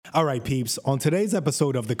All right, peeps, on today's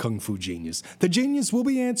episode of the Kung Fu Genius, the genius will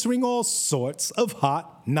be answering all sorts of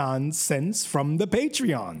hot nonsense from the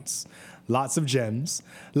Patreons. Lots of gems,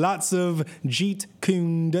 lots of Jeet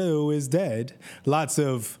Kune Do is dead, lots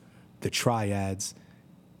of the Triads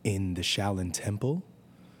in the Shaolin Temple.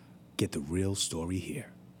 Get the real story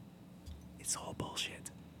here. It's all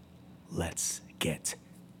bullshit. Let's get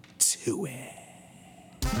to it.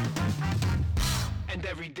 And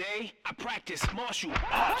every day, I practice martial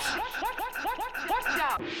arts. Watch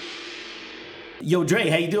out! Yo, Dre,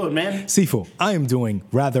 how you doing, man? Sifu, I am doing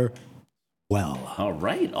rather well. All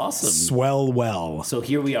right, awesome. Swell well. So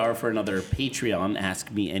here we are for another Patreon Ask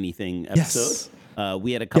Me Anything episode. Yes.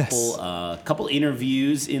 We had a couple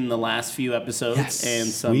interviews in the last few episodes and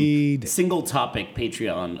some single topic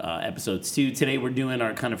Patreon episodes too. Today we're doing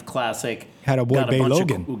our kind of classic. Had our boy Bay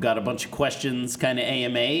Logan. We got a bunch of questions, kind of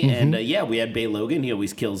AMA, and we had Bay Logan. He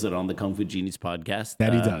always kills it on the Kung Fu Genius podcast.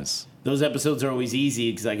 That he does. Those episodes are always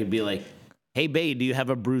easy because I could be like, "Hey, Bay, do you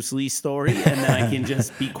have a Bruce Lee story?" And then I can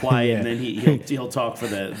just be quiet, and then he'll talk for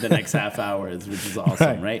the next half hour, which is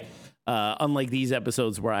awesome, right? Unlike these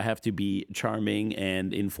episodes where I have to be charming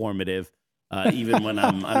and informative, even when I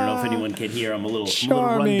don't know if anyone can hear, I'm a little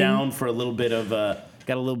run down for a little bit of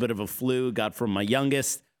got a little bit of a flu, got from my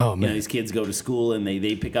youngest. Oh, man. You know, these kids go to school and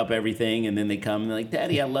they pick up everything and then they come and they're like,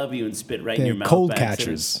 "Daddy, I love you," and spit right in your mouth. Cold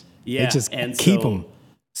catchers. Yeah. They just and keep them.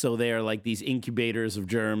 So they are like these incubators of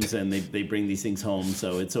germs and they bring these things home.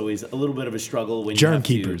 So it's always a little bit of a struggle when Germ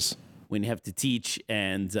keepers. When you have to teach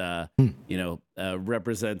and,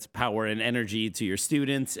 represent power and energy to your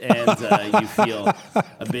students, and you feel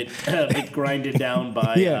a bit grinded down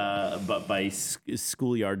by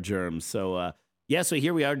schoolyard germs. So, so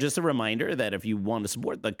here we are. Just a reminder that if you want to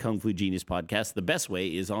support the Kung Fu Genius podcast, the best way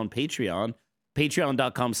is on Patreon,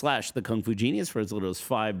 patreon.com/the Kung Fu Genius for as little as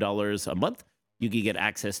 $5 a month. You can get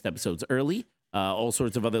access to episodes early, all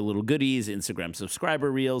sorts of other little goodies, Instagram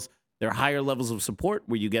subscriber reels. There are higher levels of support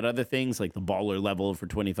where you get other things like the baller level for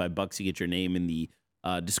 $25. You get your name in the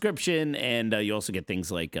description, and you also get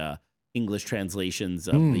things like English translations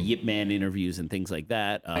of the Yip Man interviews and things like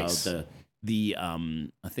that. Nice.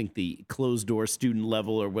 I think the closed door student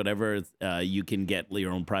level or whatever, you can get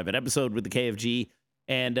your own private episode with the KFG.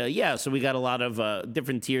 And so we got a lot of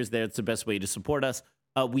different tiers there. It's the best way to support us.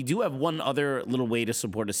 We do have one other little way to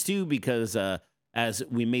support us too, because as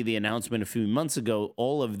we made the announcement a few months ago,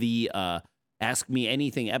 all of the Ask Me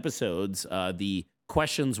Anything episodes, the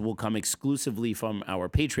questions will come exclusively from our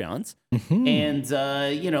Patreons. And,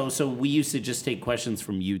 so we used to just take questions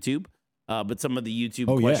from YouTube, but some of the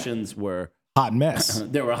YouTube questions were hot mess.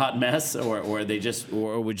 They were a hot mess, or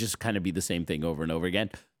would just kind of be the same thing over and over again.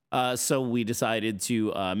 So we decided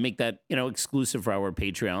to make that, exclusive for our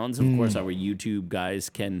Patreons. Of course, our YouTube guys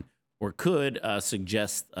can or could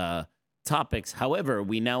suggest topics. However,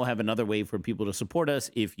 we now have another way for people to support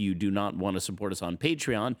us. If you do not want to support us on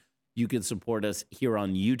Patreon, you can support us here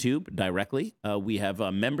on YouTube directly. We have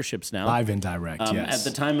memberships now. Live and direct, yes. At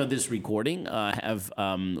the time of this recording,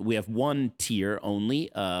 we have one tier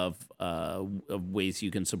only of ways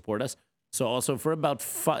you can support us. So also for about,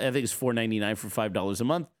 I think it's $4.99 for $5 a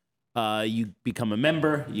month, you become a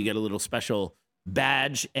member, you get a little special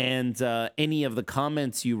badge, and any of the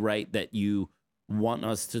comments you write that you want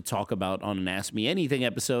us to talk about on an Ask Me Anything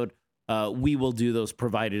episode, we will do those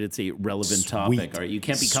provided it's a relevant topic. All right, you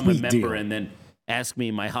can't become a member and then ask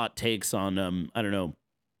me my hot takes on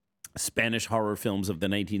Spanish horror films of the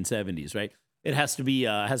 1970s, right? It has to be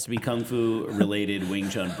Kung Fu related, Wing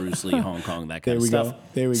Chun, Bruce Lee, Hong Kong, that kind of stuff.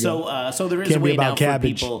 There we go. So there is Can't a way be about now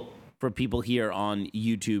cabbage. for people here on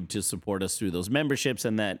YouTube to support us through those memberships,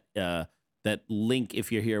 and that link,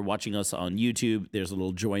 if you're here watching us on YouTube, there's a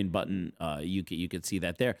little join button. You can see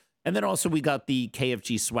that there. And then also we got the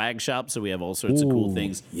KFG swag shop, so we have all sorts of cool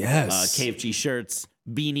things. Yes. KFG shirts,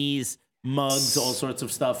 beanies, mugs, all sorts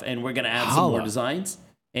of stuff, and we're gonna add some more designs,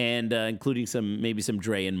 and including maybe some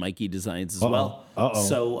Dre and Mikey designs as well.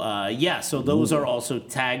 So those are also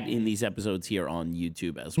tagged in these episodes here on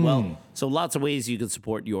YouTube as well. So lots of ways you can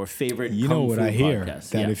support your favorite. You Kung know what Fu I hear? podcast.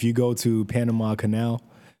 That if you go to Panama Canal,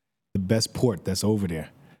 the best port that's over there.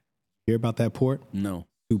 Hear about that port? No.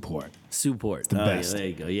 Sewport. The best. Yeah, there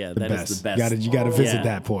you go. Yeah, The that best. is the best. You got to visit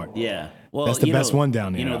that port. Yeah. Well, that's the best one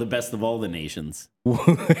down there. You know, the best of all the nations.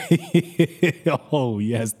 Oh,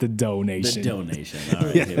 yes, the donation. The donation. All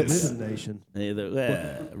right. Yes. Nation.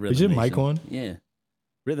 Is your mic on? Yeah.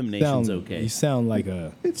 Rhythm Nation's You okay. sound like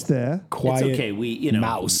a It's there. quiet It's okay. We,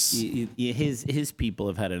 mouse. His people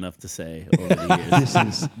have had enough to say over the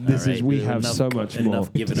years. This is we have Enough- so much more.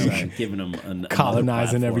 enough giving them another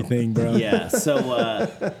colonizing platform. everything, bro. Yeah.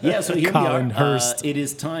 So here Colin we are. Hurst. It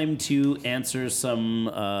is time to answer some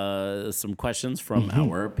questions from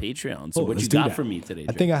our Patreon. So what let's you do got that. for me today,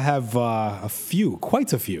 I Dre? think I have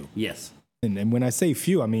quite a few. Yes. And when I say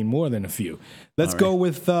few, I mean more than a few. Let's All go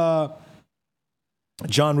with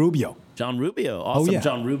John Rubio. John Rubio. Awesome. yeah.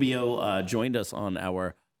 John Rubio joined us on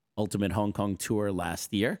our Ultimate Hong Kong tour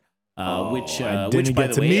last year. Which I by didn't get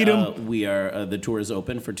the to way, meet him. we are the tour is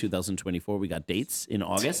open for 2024. We got dates in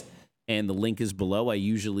August, and the link is below. I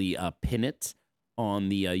usually pin it on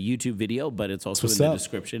the YouTube video, but it's also in what's the up.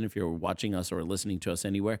 description if you're watching us or listening to us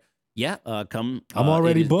anywhere. Yeah, come. I'm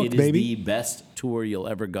already booked, it baby. It is the best tour you'll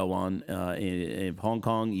ever go on in Hong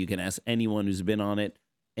Kong. You can ask anyone who's been on it.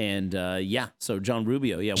 And so John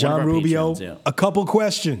Rubio, one of John our Rubio, patrons, a couple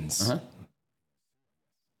questions. Uh-huh.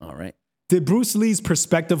 All right. Did Bruce Lee's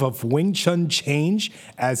perspective of Wing Chun change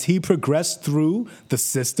as he progressed through the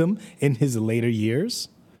system in his later years?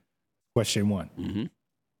 Question one.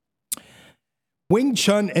 Mm-hmm. Wing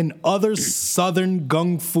Chun and other Southern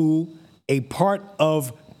Kung Fu, a part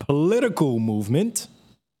of political movement,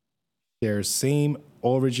 share same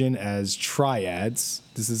origin as triads.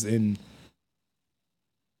 This is in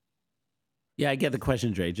Yeah, I get the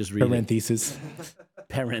question, Dre. Just read parentheses. it.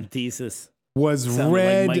 Parenthesis. Was Sounded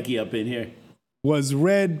red like Mikey up in here. was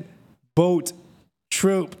red boat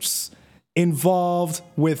troops involved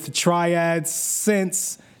with triads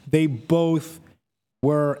since they both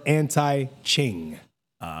were anti-Qing.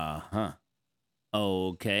 Uh-huh.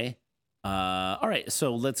 Okay. All right,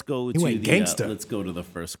 so let's go to went gangster. let's go to the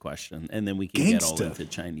first question, and then we can get all Gangster. into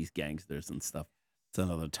Chinese gangsters and stuff. It's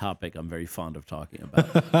another topic I'm very fond of talking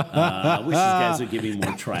about. I wish these guys would give me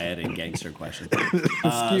more triad and gangster questions.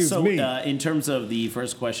 Excuse me. In terms of the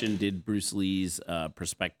first question, did Bruce Lee's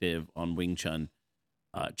perspective on Wing Chun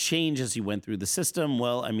change as he went through the system?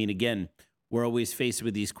 Well, I mean, again, we're always faced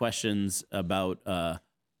with these questions about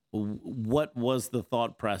what was the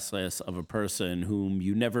thought process of a person whom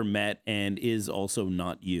you never met and is also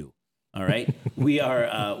not you. All right, we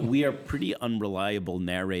are pretty unreliable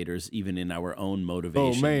narrators, even in our own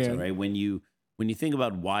motivations. man. All right, when you think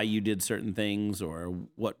about why you did certain things or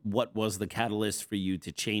what was the catalyst for you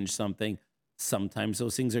to change something, sometimes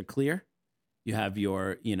those things are clear. You have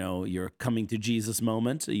your coming to Jesus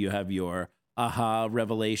moment. You have your aha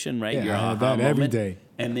revelation, right? Yeah, your I aha have that moment. every day.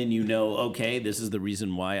 And then okay, this is the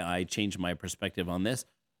reason why I changed my perspective on this.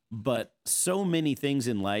 But so many things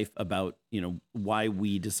in life about, why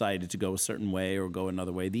we decided to go a certain way or go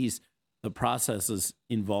another way, the processes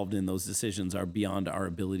involved in those decisions are beyond our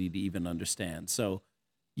ability to even understand. So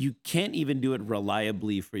you can't even do it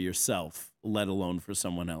reliably for yourself, let alone for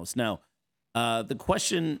someone else. Now, the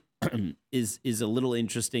question is a little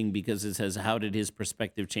interesting because it says, how did his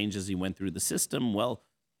perspective change as he went through the system? Well,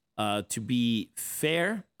 to be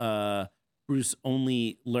fair, Bruce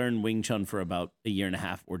only learned Wing Chun for about a year and a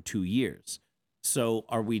half or 2 years. So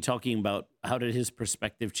are we talking about how did his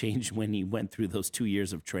perspective change when he went through those 2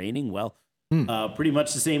 years of training? Well, pretty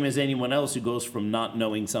much the same as anyone else who goes from not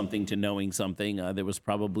knowing something to knowing something. There was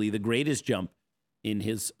probably the greatest jump in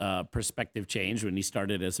his perspective change when he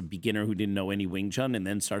started as a beginner who didn't know any Wing Chun and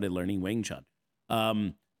then started learning Wing Chun.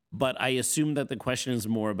 But I assume that the question is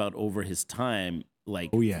more about over his time,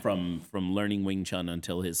 like from learning Wing Chun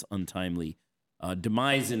until his untimely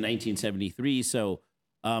demise in 1973. So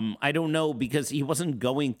I don't know, because he wasn't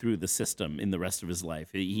going through the system in the rest of his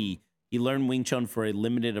life. He learned Wing Chun for a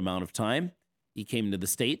limited amount of time. He came to the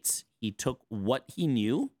States. He took what he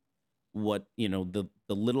knew, the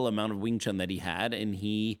little amount of Wing Chun that he had, and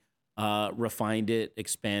he refined it,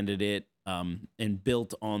 expanded it, and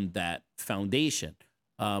built on that foundation.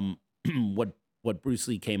 What Bruce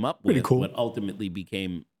Lee came up with, cool. what ultimately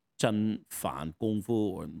became Chun Fan Kung Fu,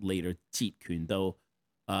 or later Jeet Kune Do,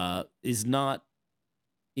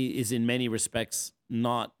 is in many respects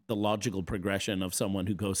not the logical progression of someone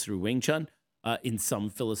who goes through Wing Chun. In some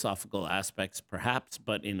philosophical aspects, perhaps,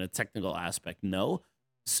 but in a technical aspect, no.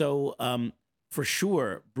 So for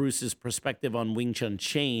sure, Bruce's perspective on Wing Chun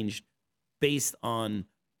changed based on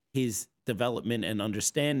his development and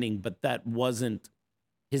understanding, but that wasn't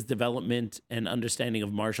his development and understanding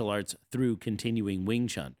of martial arts through continuing Wing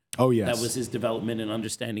Chun. Oh, yes. That was his development and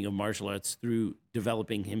understanding of martial arts through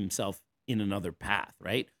developing himself in another path,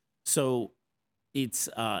 right? So it's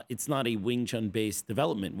not a Wing Chun based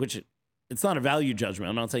development, which it's not a value judgment.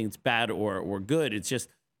 I'm not saying it's bad or good. It's just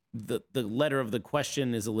the letter of the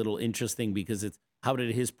question is a little interesting because it's how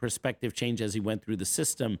did his perspective change as he went through the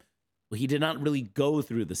system? Well, he did not really go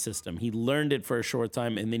through the system. He learned it for a short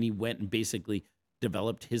time, and then he went and basically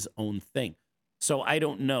developed his own thing. So I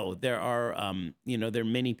don't know. There are, there are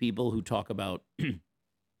many people who talk about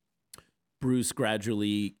Bruce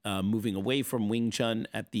gradually moving away from Wing Chun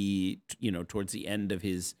at the, towards the end of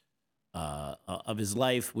his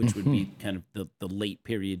life, which would be kind of the late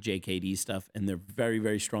period JKD stuff. And there are very,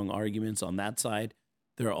 very strong arguments on that side.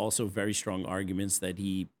 There are also very strong arguments that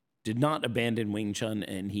he did not abandon Wing Chun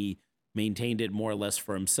and he maintained it more or less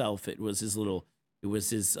for himself. It was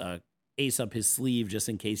his ace up his sleeve just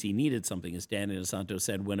in case he needed something. As Dan Inosanto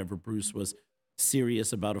said, whenever Bruce was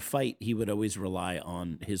serious about a fight, he would always rely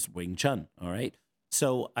on his Wing Chun. All right.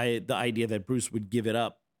 So the idea that Bruce would give it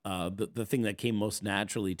up, the thing that came most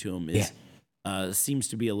naturally to him is seems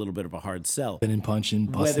to be a little bit of a hard sell. And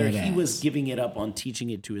punching, whether he was giving it up on teaching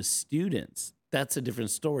it to his students, that's a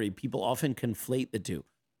different story. People often conflate the two.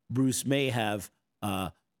 Bruce may have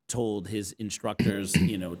told his instructors,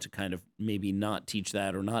 to kind of maybe not teach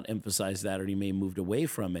that or not emphasize that, or he may have moved away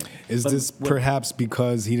from it. Is this perhaps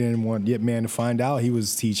because he didn't want Yip Man to find out he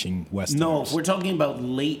was teaching Westerners? No, if we're talking about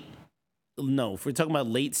late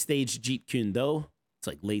stage Jeet Kune Do, it's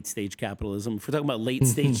like late stage capitalism. If we're talking about late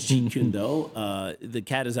stage Jeet Kune Do, the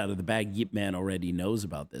cat is out of the bag. Yip Man already knows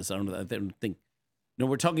about this. I don't think. No,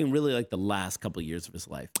 we're talking really like the last couple of years of his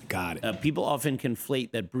life. Got it. People often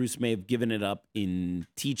conflate that Bruce may have given it up in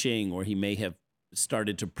teaching, or he may have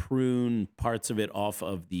started to prune parts of it off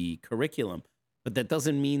of the curriculum. But that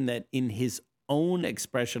doesn't mean that in his own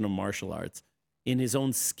expression of martial arts, in his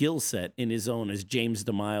own skill set, in his own, as James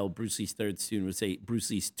DeMille, Bruce Lee's third student, would say, Bruce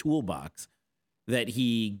Lee's toolbox, that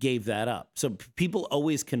he gave that up. So people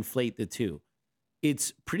always conflate the two.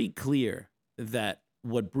 It's pretty clear that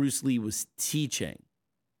what Bruce Lee was teaching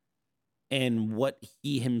and what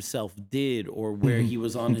he himself did, or where he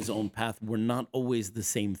was on his own path, were not always the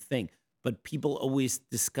same thing. But people always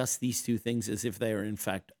discuss these two things as if they are, in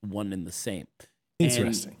fact, one and the same.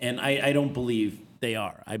 Interesting. And I don't believe they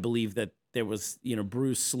are. I believe that there was,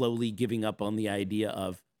 Bruce slowly giving up on the idea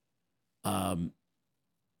of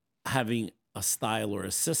having a style or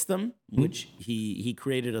a system, which he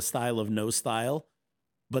created a style of no style,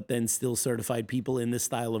 but then still certified people in this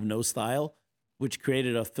style of no style, which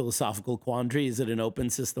created a philosophical quandary. Is it an open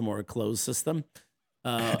system or a closed system?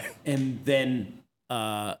 And then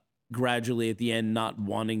gradually at the end, not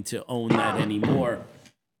wanting to own that anymore,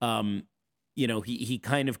 he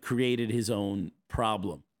kind of created his own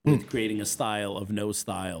problem with creating a style of no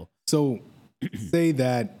style. So say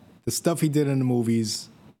that the stuff he did in the movies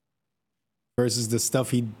versus the stuff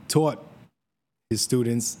he taught his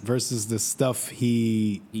students versus the stuff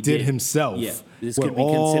he did himself. Yeah, this could be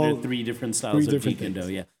considered three different styles of Jeet Kune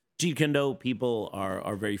Do. Yeah, Jeet Kune Do people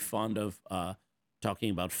are very fond of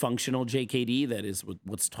talking about functional JKD. That is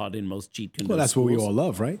what's taught in most Jeet Kune Do. Well, that's schools. what we all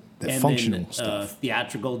love, right? That and functional then, stuff.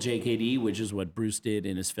 Theatrical JKD, which is what Bruce did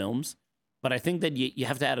in his films. But I think that you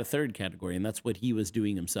have to add a third category, and that's what he was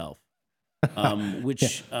doing himself.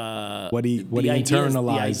 Which what he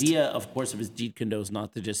internalized. The idea, of course, of his Jeet Kune Do is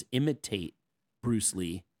not to just imitate Bruce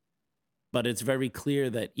Lee, but it's very clear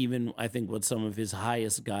that even I think what some of his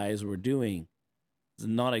highest guys were doing is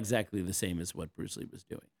not exactly the same as what Bruce Lee was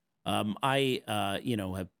doing. I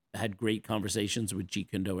have had great conversations with Jeet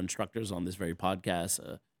Kune Do instructors on this very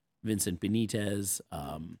podcast. Vincent Benitez.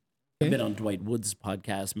 I've been on Dwight Wood's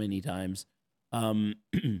podcast many times. And,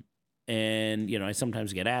 I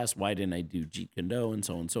sometimes get asked, why didn't I do Jeet Kune Do and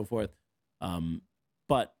so on and so forth.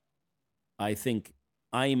 But I think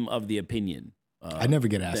I'm of the opinion. I never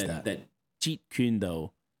get asked that. That Jeet Kune Do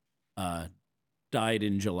died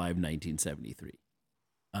in July of 1973.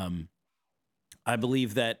 I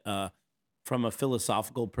believe that from a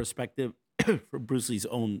philosophical perspective, for Bruce Lee's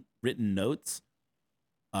own written notes,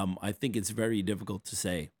 I think it's very difficult to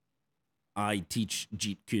say, I teach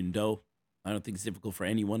Jeet Kune Do. I don't think it's difficult for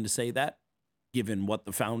anyone to say that, given what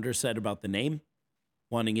the founder said about the name,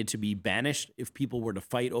 wanting it to be banished. If people were to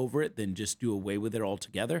fight over it, then just do away with it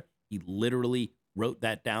altogether. He literally wrote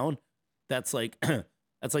that down. That's like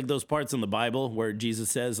those parts in the Bible where Jesus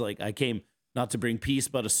says, like, I came not to bring peace,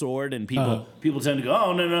 but a sword. And people tend to go,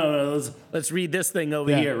 oh, no, let's read this thing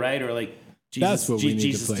over here, right? Or like Jesus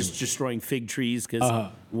just destroying fig trees because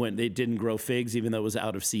when they didn't grow figs, even though it was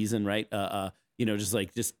out of season, right?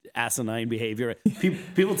 Just asinine behavior.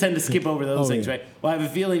 People tend to skip over those things, right? Well, I have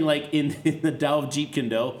a feeling like in the Tao of Jeet Kune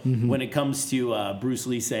Do, when it comes to Bruce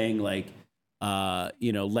Lee saying like,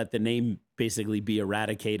 let the name basically be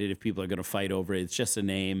eradicated if people are going to fight over it. It's just a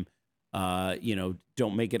name.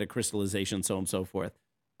 Don't make it a crystallization, so on and so forth.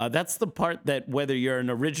 That's the part that whether you're an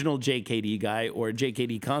original JKD guy or a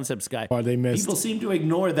JKD Concepts guy, they missed. people seem to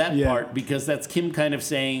ignore that part because that's Kim kind of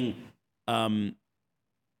saying,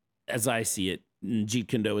 as I see it, Jeet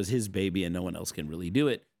Kune Do is his baby and no one else can really do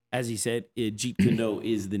it. As he said, Jeet Kune Do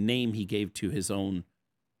is the name he gave to his own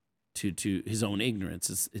to his own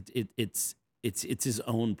ignorance. It's his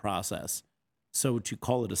own process. So to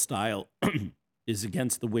call it a style is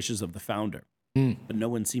against the wishes of the founder. But no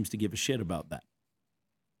one seems to give a shit about that.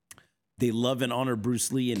 They love and honor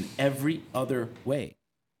Bruce Lee in every other way.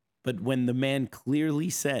 But when the man clearly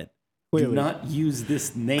said, do not use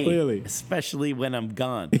this name, especially when I'm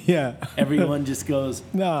gone. Yeah. Everyone just goes,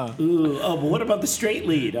 nah. Ooh, oh, but what about the straight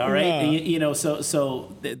lead? All right. Yeah.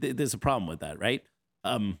 So there's a problem with that, right?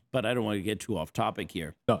 But I don't want to get too off topic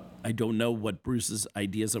here. No. I don't know what Bruce's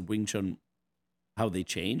ideas of Wing Chun, how they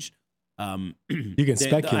changed. You can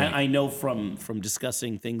speculate. I know from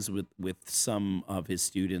discussing things with some of his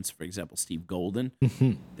students, for example, Steve Golden,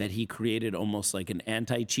 that he created almost like an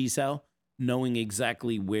anti-Chi Sao, knowing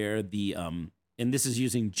exactly where the and this is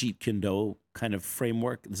using Jeet Kune Do kind of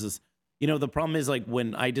framework. This is, the problem is like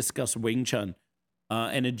when I discuss Wing Chun,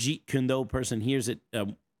 and a Jeet Kune Do person hears it,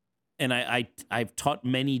 and I've taught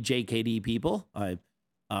many JKD people.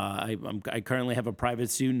 I currently have a private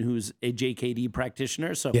student who's a JKD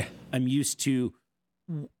practitioner, so I'm used to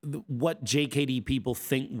what JKD people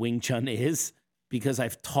think Wing Chun is because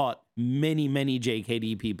I've taught many, many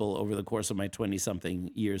JKD people over the course of my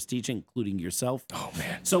 20-something years teaching, including yourself. Oh,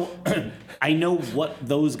 man. So I know what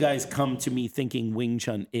those guys come to me thinking Wing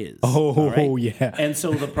Chun is. Oh, yeah. And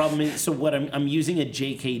so the problem is, so what I'm using a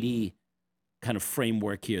JKD kind of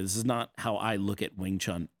framework here. This is not how I look at Wing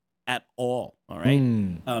Chun at all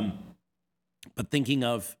right? But thinking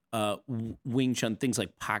of Wing Chun, things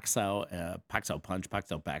like Pak Sao Punch, Pak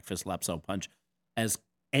Sao Back Fist, Lap Sao Punch as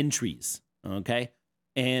entries, okay?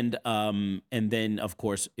 And then, of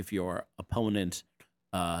course, if your opponent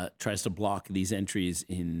tries to block these entries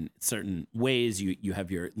in certain ways, you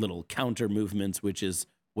have your little counter movements, which is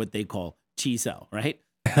what they call Chi Sao, right?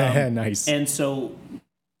 Nice. And so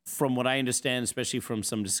from what I understand, especially from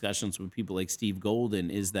some discussions with people like Steve Golden,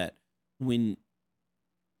 is that when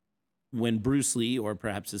Bruce Lee, or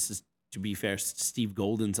perhaps this is, to be fair, Steve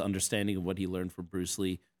Golden's understanding of what he learned from Bruce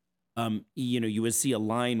Lee, you would see a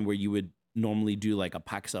line where you would normally do like a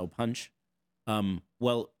Pak Sao Punch.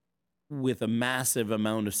 Well, with a massive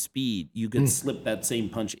amount of speed, you could slip that same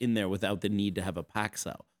punch in there without the need to have a Pak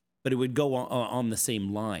Sao, but it would go on the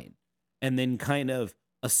same line. And then kind of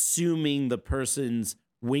assuming the person's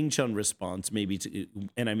Wing Chun response, maybe to,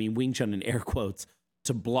 and I mean Wing Chun in air quotes,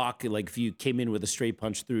 to block, like if you came in with a straight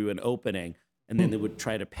punch through an opening, and then they would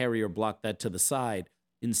try to parry or block that to the side,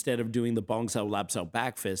 instead of doing the Bong Sao Lap Sao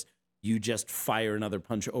back fist, you just fire another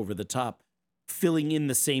punch over the top, filling in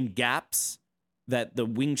the same gaps that the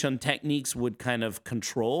Wing Chun techniques would kind of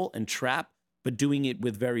control and trap, but doing it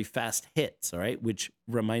with very fast hits, all right? Which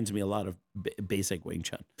reminds me a lot of basic Wing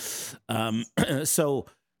Chun. So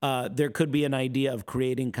there could be an idea of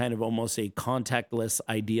creating kind of almost a contactless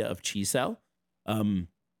idea of Chi Sao.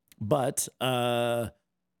 But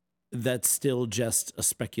that's still just a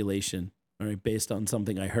speculation, all right, based on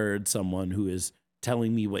something I heard someone who is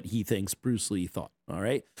telling me what he thinks Bruce Lee thought, all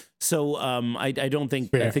right? So I don't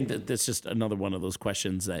think, fair. I think that that's just another one of those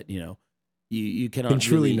questions that, you cannot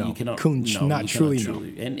truly know. You cannot, not truly know.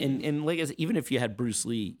 And like I said, even if you had Bruce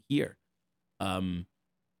Lee here,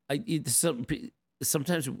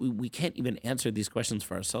 sometimes we can't even answer these questions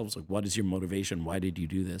for ourselves. Like, what is your motivation? Why did you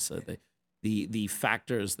do this? The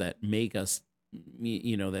factors that make us,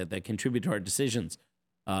 that contribute to our decisions.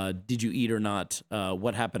 Did you eat or not?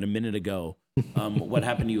 What happened a minute ago? What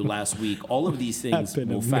happened to you last week? All of these things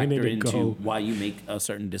will factor into why you make a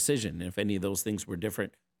certain decision. And if any of those things were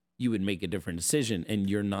different, you would make a different decision, and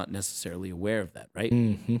you're not necessarily aware of that, right?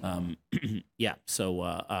 Mm-hmm. Yeah.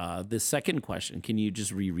 So the second question, can you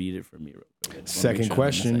just reread it for me real quick? Second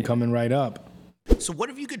question coming right up. So what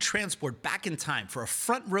if you could transport back in time for a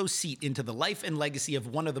front row seat into the life and legacy of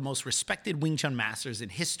one of the most respected Wing Chun masters in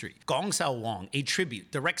history? Gong Sao Wong, a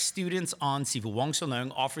tribute direct students on Sifu Wong Sau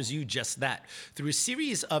Leung, offers you just that. Through a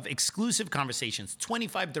series of exclusive conversations,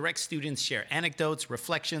 25 direct students share anecdotes,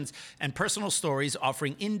 reflections, and personal stories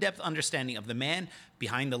offering in-depth understanding of the man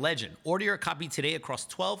behind the legend. Order your copy today across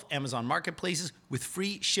 12 Amazon marketplaces with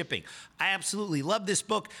free shipping. I absolutely love this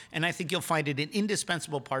book, and I think you'll find it an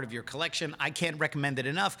indispensable part of your collection. I can't recommend it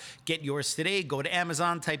enough. Get yours today. Go to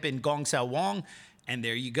Amazon, type in Gong Sao Wong, and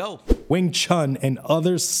there you go. Wing Chun and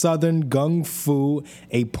other Southern Gung Fu,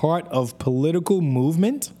 a part of political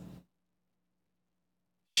movement,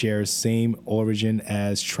 shares same origin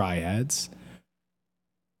as triads.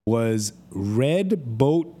 was red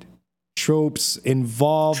boat troops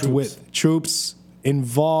involved with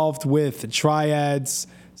triads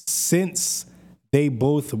since they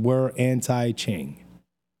both were anti-Qing.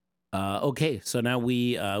 Okay, so now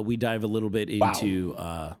we dive a little bit into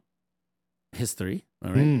history,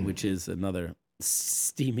 all right, which is another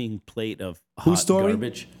steaming plate of hot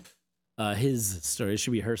garbage. His story. It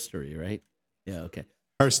should be her story, right? Yeah, okay.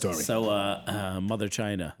 Her story. So, Mother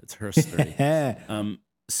China, it's her story.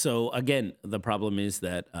 So again, the problem is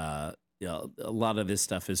that a lot of this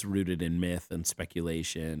stuff is rooted in myth and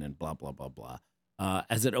speculation and blah blah blah blah.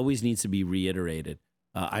 As it always needs to be reiterated,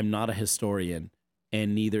 I'm not a historian,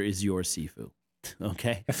 and neither is your Sifu.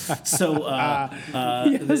 Okay, so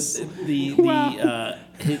the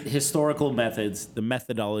historical methods, the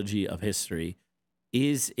methodology of history,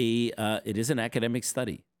 is it is an academic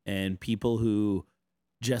study, and people who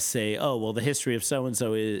just say, "Oh, well, the history of so and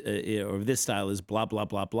so or this style is blah blah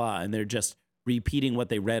blah blah," and they're just repeating what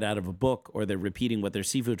they read out of a book or they're repeating what their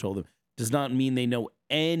Sifu told them, does not mean they know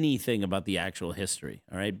anything about the actual history.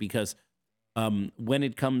 All right, because when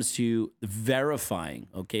it comes to verifying,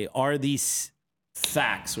 okay, are these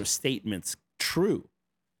facts or statements true?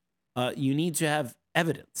 You need to have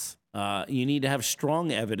evidence. You need to have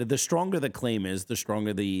strong evidence. The stronger the claim is, the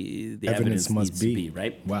stronger the evidence must be,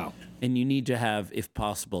 right? Wow. And you need to have, if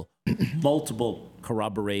possible, multiple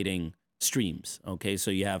corroborating streams. Okay,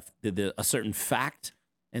 so you have a certain fact,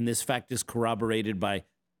 and this fact is corroborated by,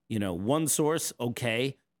 one source,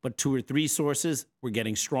 okay, but 2 or 3 sources, we're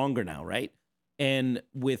getting stronger now, right? And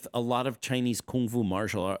with a lot of Chinese Kung Fu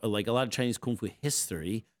martial art, like a lot of Chinese Kung Fu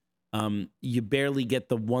history, you barely get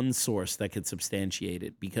the one source that could substantiate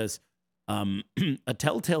it, because a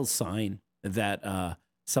telltale sign that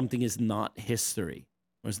something is not history,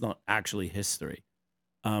 or it's not actually history,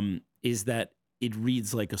 is that it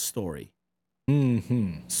reads like a story.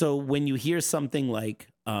 Mm-hmm. So when you hear something like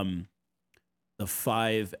the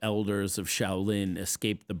 5 elders of Shaolin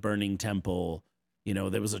escaped the burning temple,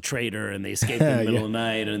 there was a traitor and they escaped in the middle of the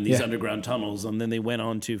night and these underground tunnels, and then they went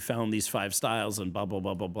on to found these 5 styles and blah, blah,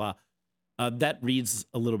 blah, blah, blah. That reads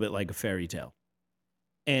a little bit like a fairy tale.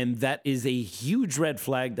 And that is a huge red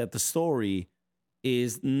flag that the story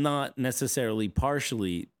is not necessarily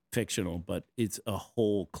partially fictional, but it's a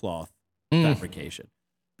whole cloth fabrication.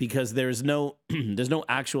 Because there's no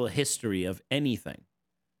actual history of anything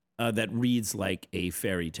that reads like a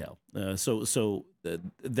fairy tale. So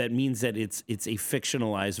that means that it's a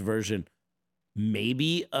fictionalized version,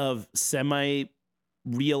 maybe of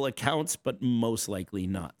semi-real accounts, but most likely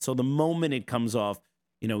not. So the moment it comes off,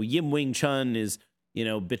 Yim Wing Chun is,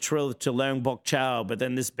 betrothed to Leung Bok Chow, but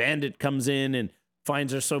then this bandit comes in and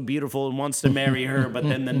finds her so beautiful and wants to marry her, but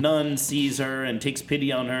then the nun sees her and takes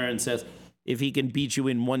pity on her and says, if he can beat you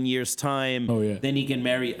in 1 year's time, then he can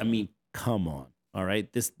marry. I mean, come on. All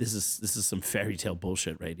right. This is some fairy tale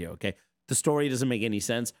bullshit right here. Okay. The story doesn't make any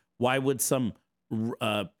sense. Why would some,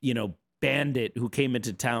 bandit who came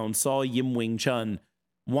into town, saw Yim Wing Chun,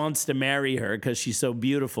 wants to marry her because she's so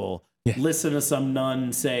beautiful, listen to some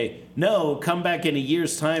nun say, no, come back in a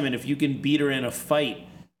year's time, and if you can beat her in a fight,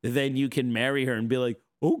 then you can marry her, and be like,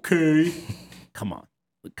 okay. Come on.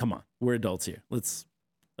 We're adults here.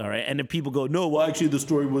 All right. And if people go, no, well, actually, the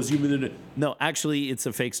story was human. No, actually, it's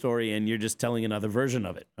a fake story, and you're just telling another version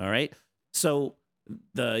of it. All right. So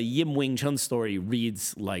the Yim Wing Chun story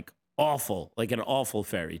reads like an awful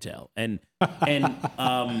fairy tale. And but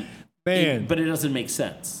it doesn't make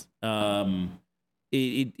sense.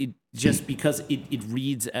 It just because it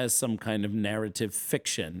reads as some kind of narrative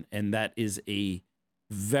fiction, and that is a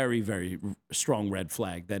very, very strong red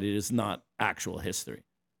flag that it is not actual history.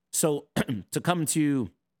 So to come to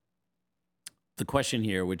the question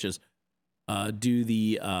here, which is, do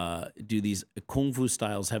these Kung Fu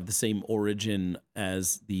styles have the same origin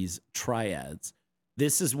as these triads?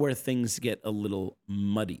 This is where things get a little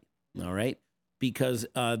muddy, all right? Because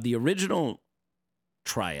the original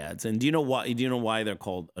triads, and do you know why they're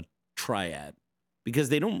called a triad? Because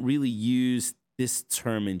they don't really use this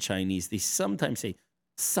term in Chinese. They sometimes say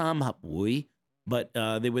Sam Hap Wui, but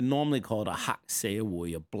they would normally call it a Hak Se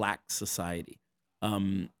Wui, a black society,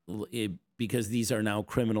 because these are now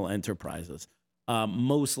criminal enterprises.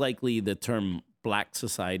 Most likely the term black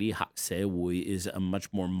society, Hak Se Wui, is a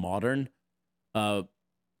much more modern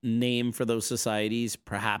name for those societies.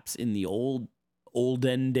 Perhaps in the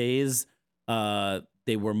olden days,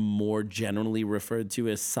 they were more generally referred to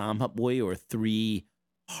as Sam Hap Wui, or 3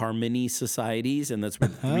 harmony societies, and that's where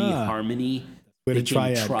 3 harmony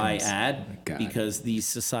became triad, because these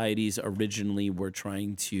societies originally were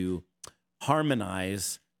trying to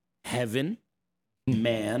harmonize heaven,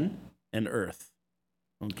 man, and earth.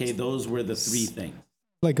 Okay, those were the three things.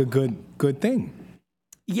 Like a good thing.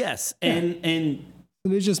 Yes, and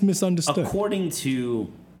They just misunderstood. according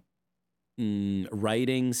to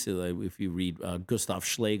writings, so like if you read Gustav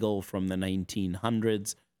Schlegel from the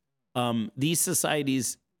 1900s, these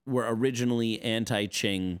societies were originally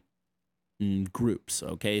anti-Qing groups.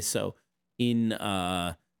 Okay, so in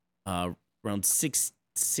around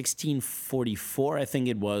 1644, I think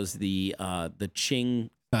it was the Qing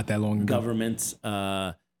Not that long ago. governments.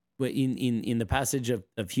 But in the passage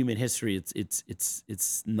of human history,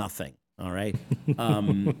 it's nothing. All right.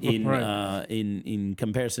 In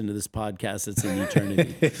comparison to this podcast, it's an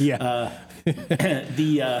eternity. Yeah.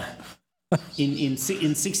 In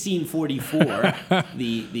 1644,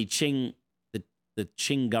 the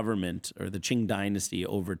Qing government or the Qing dynasty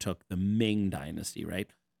overtook the Ming dynasty. Right.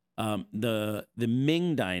 The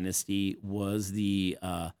Ming dynasty was the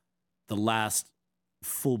last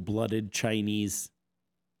full-blooded Chinese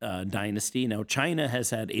dynasty. Now, China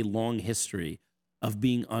has had a long history of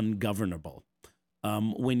being ungovernable.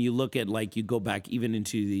 When you look at, like, you go back even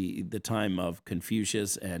into the time of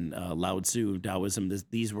Confucius and Lao Tzu, Taoism,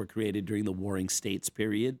 these were created during the Warring States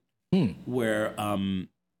period, where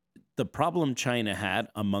the problem China had,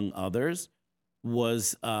 among others,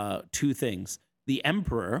 was two things. The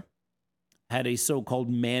emperor had a so-called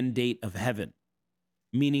mandate of heaven,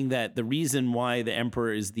 meaning that the reason why the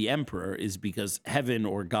emperor is because heaven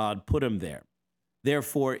or God put him there.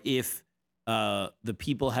 Therefore, if the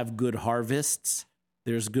people have good harvests,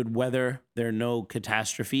 there's good weather, there are no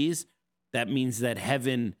catastrophes, that means that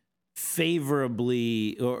heaven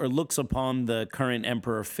favorably or looks upon the current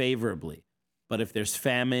emperor favorably. But if there's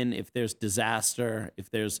famine, if there's disaster, if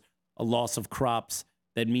there's a loss of crops,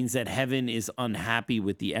 that means that heaven is unhappy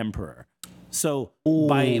with the emperor. So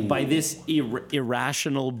by this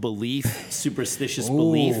irrational belief, superstitious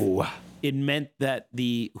belief, it meant that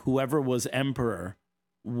whoever was emperor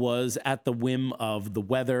was at the whim of the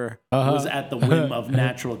weather, was at the whim of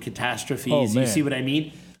natural catastrophes. You see what I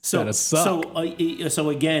mean? So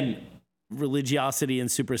again, religiosity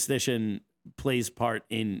and superstition plays part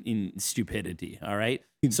in stupidity. All right.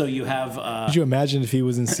 So you have. Could you imagine if he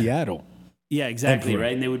was in Seattle? Yeah, exactly, Emperor.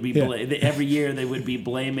 right? And they would be every year they would be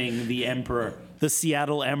blaming the emperor, the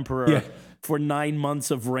Seattle emperor, for 9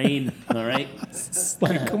 months of rain. All right, it's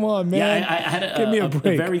like, come on, man. Yeah, I had Give me a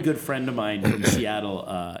break. a very good friend of mine from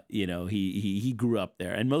Seattle. He grew up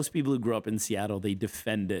there, and most people who grew up in Seattle, they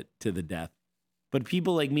defend it to the death. But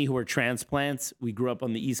people like me who are transplants, we grew up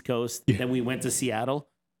on the East Coast, then we went to Seattle.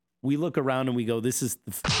 We look around and we go, this is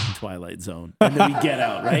the Twilight Zone. And then we get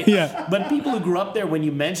out, right? Yeah. But people who grew up there, when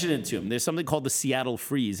you mention it to them, there's something called the Seattle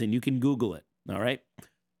Freeze, and you can Google it, all right?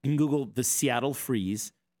 You can Google the Seattle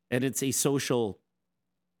Freeze, and it's a social,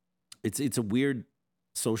 it's a weird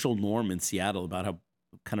social norm in Seattle about how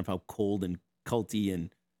cold and culty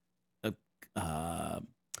and, I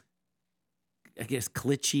guess,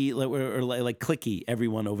 glitchy or like cliquey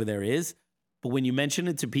everyone over there is. But when you mention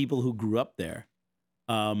it to people who grew up there,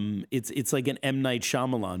 it's like an M. Night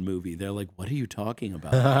Shyamalan movie. They're like, "What are you talking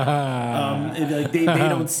about?" Like they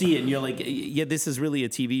don't see it, and you're like, "Yeah, this is really a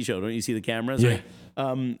TV show. Don't you see the cameras?" Yeah.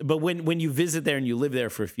 Right? But when you visit there and you live there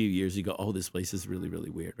for a few years, you go, "Oh, this place is really, really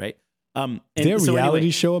weird." Right? Is there a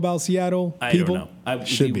reality show about Seattle people? I don't know.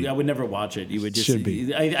 Should be. I would never watch it. You would just Should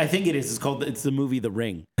be. I think it is. It's the movie The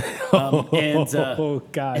Ring. God. And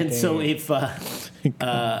so if but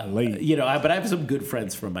I have some good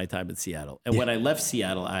friends from my time in Seattle. And when I left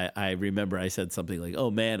Seattle, I remember I said something like,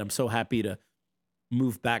 "Oh man, I'm so happy to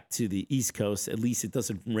move back to the East Coast. At least it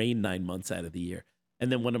doesn't rain 9 months out of the year."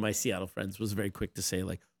 And then one of my Seattle friends was very quick to say,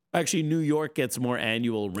 like, "Actually, New York gets more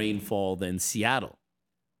annual rainfall than Seattle,"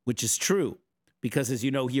 which is true. Because as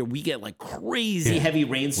you know, here we get like crazy heavy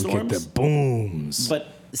rainstorms. We get the booms. But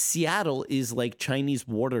Seattle is like Chinese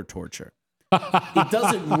water torture. It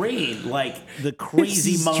doesn't rain like the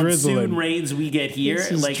crazy monsoon drizzling. Rains we get here.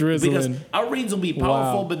 Like drizzling. because our rains will be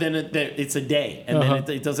powerful, Wow. but then it's a day, and then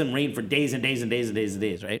it doesn't rain for days and days and days and days and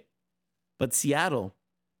days, right? But Seattle,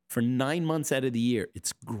 for 9 months out of the year,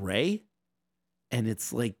 it's gray, and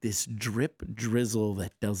it's like this drip drizzle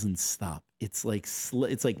that doesn't stop. It's like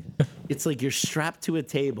you're strapped to a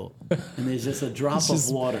table, and there's just a drop of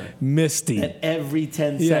water misty that every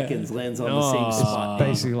 10 seconds lands on the same spot.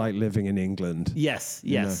 Basically like living in England. Yes.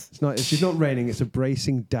 You know, it's just not raining, it's a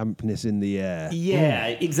bracing dampness in the air. Yeah,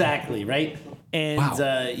 exactly, right? And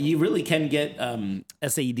you really can get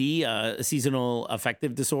SAD, seasonal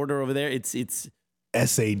affective disorder over there. It's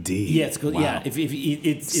SAD. Yeah, it's good. Wow. Yeah, if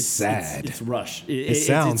it's sad. It's rush.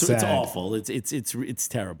 Sounds it's sad. awful. It's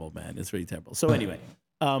terrible, man. It's really terrible. So anyway,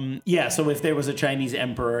 so if there was a Chinese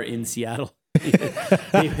emperor in Seattle,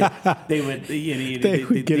 they would They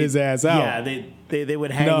would get his ass out. Yeah, they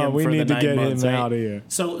would hang No, him we for need the to 9 get months, him right? out of here.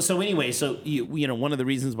 So anyway, you know, one of the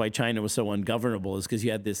reasons why China was so ungovernable is because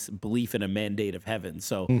you had this belief in a mandate of heaven.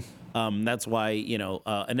 So that's why, you know,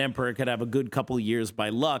 an emperor could have a good couple years by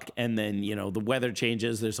luck, and then, you know, the weather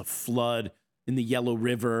changes, there's a flood in the Yellow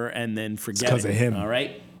River, and then forget it. 'cause of him. All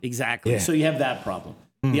right, exactly. Yeah. So you have that problem.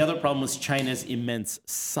 The other problem was China's immense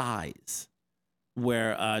size,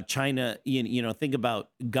 where China, you know, think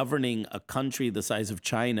about governing a country the size of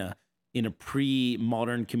China in a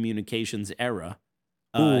pre-modern communications era.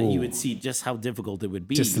 You would see just how difficult it would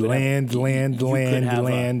be. Just You would have- land, you could have a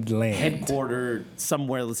land. headquarter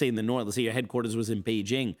somewhere, let's say in the north, let's say your headquarters was in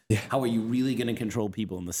Beijing. How are you really going to control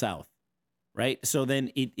people in the south? Right? So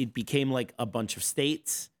then it became like a bunch of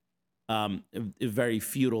states, a very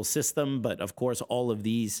feudal system. But of course, all of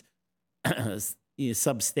these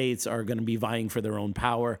sub-states are going to be vying for their own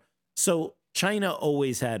power. So China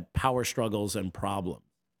always had power struggles and problems.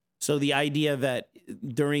 So the idea that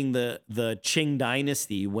during the Qing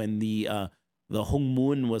dynasty, when the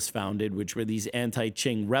Hongmun was founded, which were these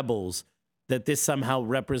anti-Qing rebels, that this somehow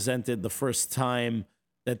represented the first time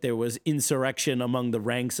that there was insurrection among the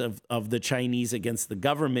ranks of the Chinese against the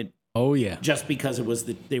government. Oh yeah. Just because it was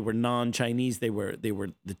they were non-Chinese, they were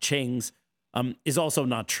the Qings, is also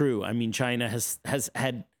not true. I mean, China has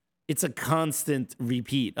had, it's a constant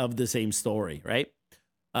repeat of the same story, right?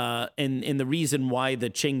 And the reason why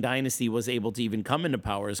the Qing dynasty was able to even come into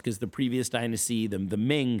power is because the previous dynasty, the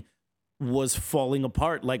Ming, was falling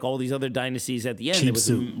apart like all these other dynasties at the end. There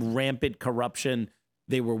was rampant corruption.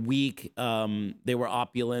 They were weak. They were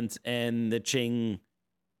opulent, and the Qing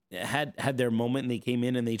had their moment, and they came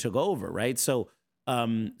in and they took over, right? So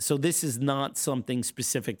this is not something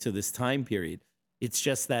specific to this time period. It's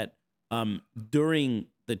just that during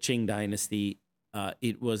the Qing dynasty,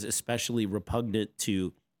 it was especially repugnant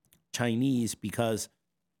to Chinese because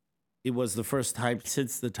it was the first time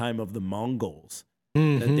since the time of the Mongols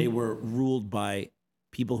that they were ruled by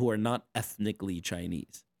people who are not ethnically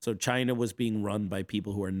Chinese. So China was being run by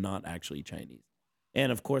people who are not actually Chinese.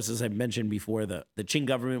 And of course, as I mentioned before, the Qing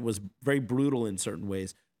government was very brutal in certain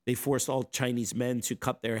ways. They forced all Chinese men to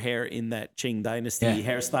cut their hair in that Qing dynasty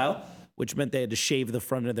hairstyle, which meant they had to shave the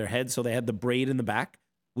front of their head. So they had the braid in the back,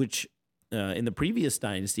 which in the previous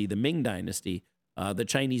dynasty, the Ming dynasty, the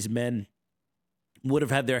Chinese men would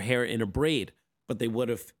have had their hair in a braid, but it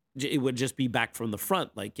would just be back from the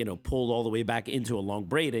front, like, you know, pulled all the way back into a long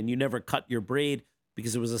braid. And you never cut your braid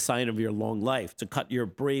because it was a sign of your long life. To cut your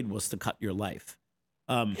braid was to cut your life.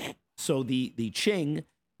 So the Qing,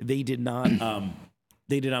 they did not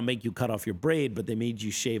make you cut off your braid, but they made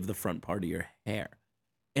you shave the front part of your hair.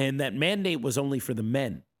 And that mandate was only for the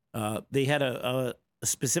men. They had a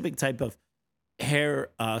specific type of hair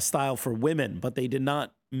style for women, but they did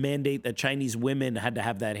not mandate that Chinese women had to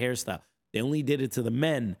have that hairstyle. They only did it to the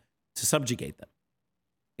men to subjugate them.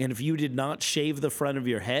 And if you did not shave the front of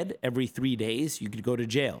your head every 3 days, you could go to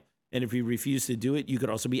jail. And if you refused to do it, you could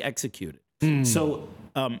also be executed. So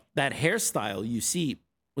that hairstyle you see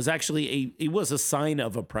was actually it was a sign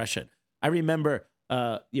of oppression. I remember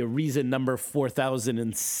reason number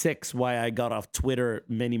 4006 why I got off Twitter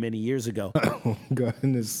many, many years ago. Oh,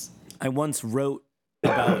 goodness. I once wrote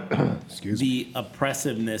about the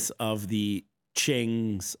oppressiveness of the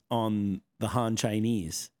Qings on the Han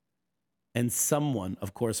Chinese. And someone,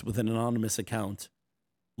 of course, with an anonymous account,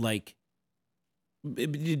 like,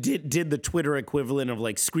 did the Twitter equivalent of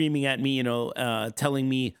like screaming at me, telling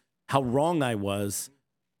me how wrong I was,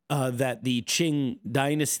 that the Qing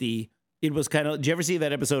dynasty, it was kind of, did you ever see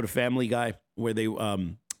that episode of Family Guy where they,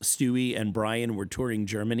 Stewie and Brian were touring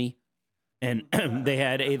Germany and they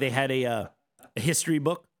had a history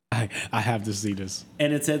book? I have to see this.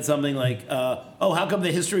 And it said something like, how come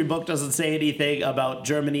the history book doesn't say anything about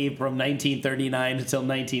Germany from 1939 until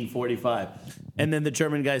 1945? And then the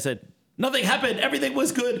German guy said, nothing happened. Everything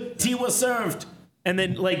was good. Tea was served. And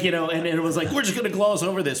then, and it was like, we're just going to gloss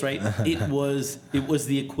over this, right? It was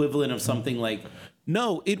the equivalent of something like,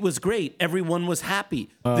 no, it was great. Everyone was happy.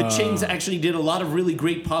 The Qings actually did a lot of really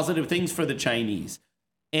great positive things for the Chinese.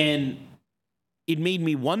 And it made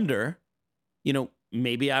me wonder,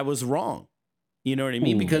 maybe I was wrong. You know what I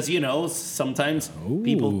mean? Because, sometimes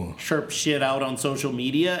people chirp shit out on social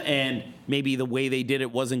media and maybe the way they did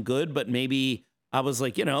it wasn't good, but maybe I was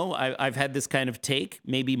like, I've had this kind of take.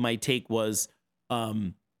 Maybe my take was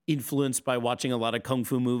influenced by watching a lot of Kung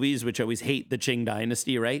Fu movies, which I always hate the Qing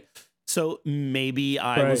dynasty, right? So maybe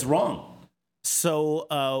I was wrong. So,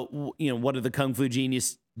 what did the Kung Fu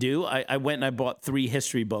genius do? I went and I bought 3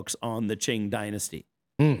 history books on the Qing dynasty.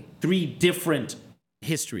 3 different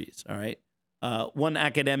histories, all right? one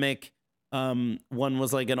academic, one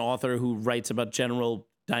was like an author who writes about general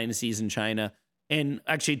dynasties in China. And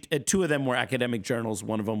actually, two of them were academic journals.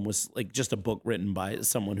 One of them was like just a book written by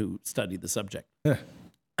someone who studied the subject.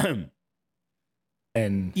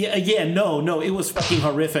 And no, it was fucking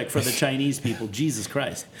horrific for the Chinese people. Jesus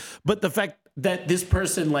Christ. But the fact that this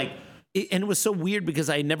person, and it was so weird because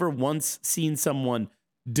I never once seen someone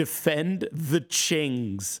defend the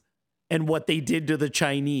Qings and what they did to the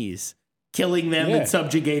Chinese, killing them and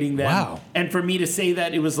subjugating them. Wow. And for me to say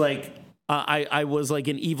that, it was like, I was like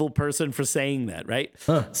an evil person for saying that, right?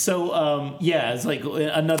 So, it's like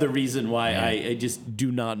another reason why I just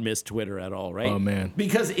do not miss Twitter at all, right? Oh, man.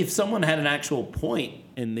 Because if someone had an actual point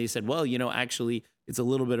and they said, well, actually, it's a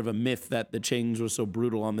little bit of a myth that the Qings were so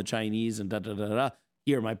brutal on the Chinese and da-da-da-da,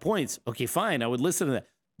 here are my points. Okay, fine, I would listen to that.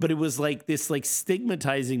 But it was like this, like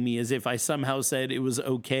stigmatizing me as if I somehow said it was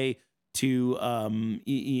okay to,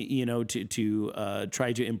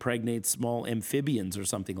 try to impregnate small amphibians or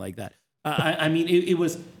something like that. I mean, it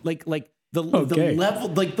was like the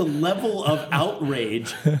level of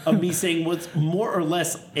outrage of me saying what's more or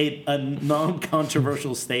less a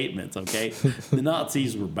non-controversial statement. Okay, the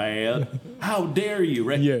Nazis were bad. How dare you?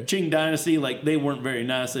 Right? Yeah. Qing Dynasty, like they weren't very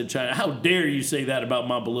nice in China. How dare you say that about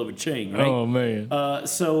my beloved Qing? Right? Oh man.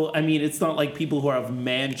 So I mean, it's not like people who are of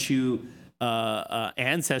Manchu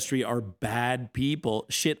ancestry are bad people.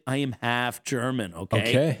 Shit, I am half German,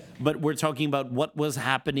 okay? But we're talking about what was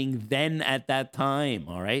happening then at that time,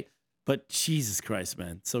 all right? But Jesus Christ,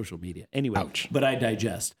 man, social media. Anyway, Ouch. But I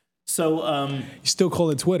digest. So, You still call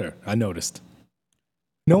it Twitter, I noticed.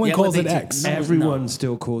 No one calls it X. Everyone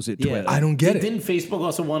still calls it Twitter. I don't get it. Didn't Facebook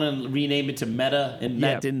also want to rename it to Meta, and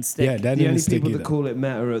that didn't stick? Yeah, that The didn't only stick people either. that call it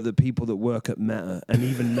Meta are the people that work at Meta, and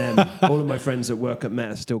even them, all of my friends that work at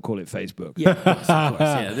Meta still call it Facebook. Yeah, of course.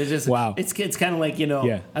 Yeah, they're just, Wow. It's kind of like,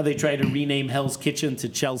 how they try to rename Hell's Kitchen to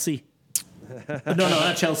Chelsea. No,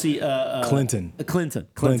 not Chelsea. Clinton.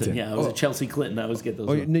 Clinton. Yeah, I was a Chelsea Clinton. I always get those.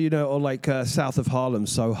 Or like south of Harlem,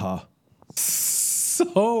 Soha.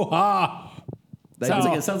 Soha.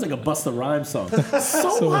 Sounds like a Busta Rhymes song.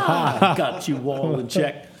 So high. Got you all in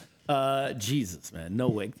check. Jesus, man. No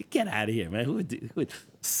way. Get out of here, man. Who would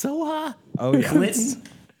Soha? Oh, yeah. Clinton?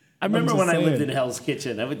 I remember just when I lived saying. in Hell's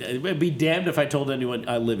Kitchen. It would be damned if I told anyone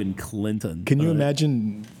I live in Clinton. Can you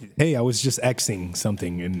imagine? Hey, I was just Xing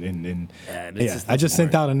something, it's I just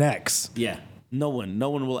sent out an X. Yeah. No one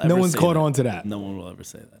will ever. No one's say caught that. on to that. No one will ever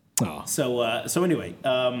say that. Oh. So anyway,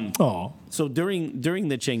 Oh. so during the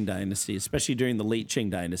Qing Dynasty, especially during the late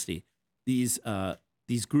Qing Dynasty, these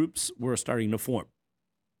groups were starting to form.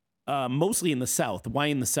 Mostly in the south. Why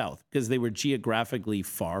in the south? Because they were geographically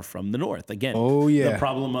far from the north. Again, the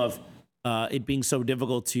problem of it being so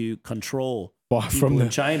difficult to control Far people from in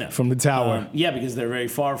China. from the tower. Because they're very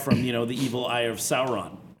far from the evil eye of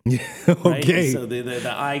Sauron. Okay. Right? So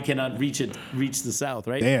the eye cannot reach the south,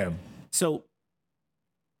 right? Damn. So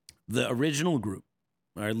the original group,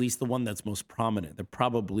 or at least the one that's most prominent, there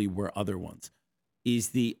probably were other ones, is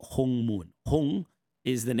the Hong Mun. Hong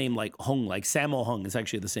is the name like Hong, like Sammo Hung is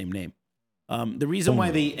actually the same name. The reason why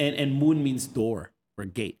and Mun means door or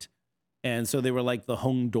gate. And so they were like the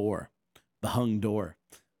Hung door, the Hung door.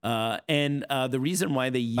 And the reason why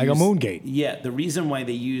they used... Like a moon gate. Yeah, the reason why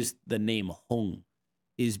they used the name Hong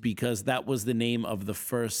is because that was the name of the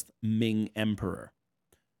first Ming emperor.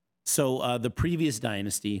 So the previous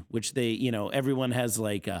dynasty, which they, everyone has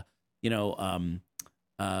like,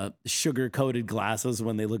 sugar-coated glasses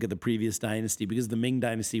when they look at the previous dynasty, because the Ming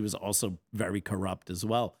dynasty was also very corrupt as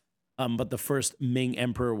well. But the first Ming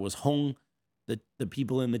emperor was Hong. The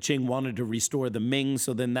people in the Qing wanted to restore the Ming,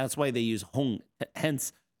 so then that's why they use Hong.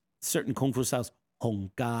 Hence, certain Kung Fu styles,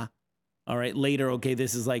 Hong Ga. All right, later,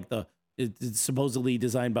 this is like it's supposedly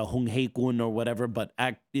designed by Hong Hei Kun or whatever, but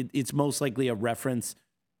it's most likely a reference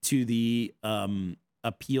to the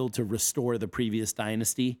appeal to restore the previous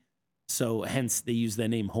dynasty. So hence they use the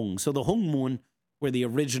name Hong. So the Hong Mun were the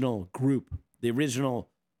original group, the original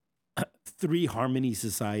three harmony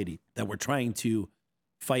society that were trying to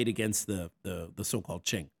fight against the so-called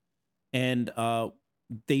Qing. And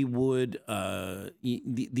they would,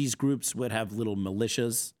 these groups would have little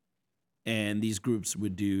militias, and these groups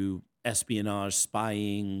would do espionage,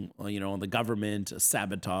 spying, on the government,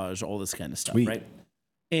 sabotage, all this kind of stuff, right?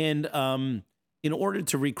 And in order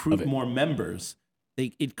to recruit more members,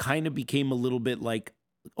 it kind of became a little bit like,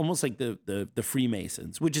 almost like the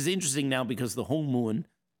Freemasons, which is interesting now because the Hong Mun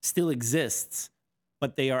still exists,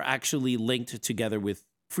 but they are actually linked together with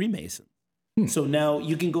Freemasons. So now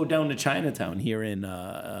you can go down to Chinatown here in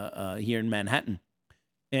Manhattan,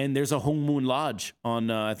 and there's a Hong Mun Lodge on,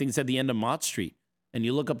 I think it's at the end of Mott Street, and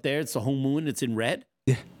you look up there, it's the Hong Moon. It's in red.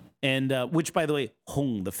 Yeah. And which, by the way,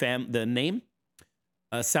 Hong, the name,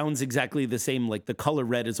 sounds exactly the same. Like the color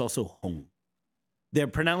red is also Hong. They're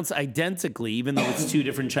pronounced identically, even though it's two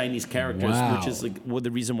different Chinese characters, Wow. which is like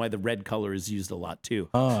the reason why the red color is used a lot too,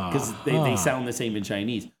 because they sound the same in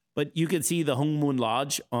Chinese. But you can see the Hong Moon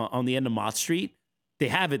Lodge on the end of Mott Street. They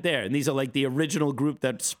have it there, and these are like the original group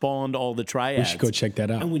that spawned all the triads. We should go check that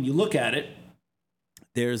out. And when you look at it,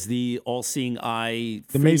 there's the all-seeing eye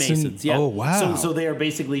The Mason- Freemasons. Yeah. oh, wow. So they are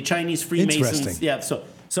basically Chinese Freemasons. Interesting. Yeah. So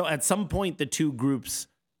at some point the two groups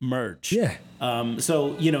merge. Yeah.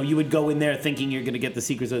 So you would go in there thinking you're going to get the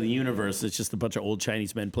secrets of the universe. It's just a bunch of old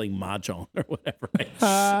Chinese men playing mahjong or whatever. Right?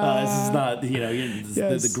 This is not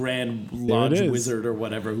the Grand Lodge is. Wizard or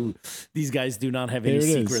whatever. Who these guys do not have any There it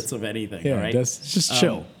is. secrets of anything. Yeah, right? that's just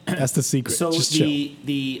chill. That's the secret. So just chill.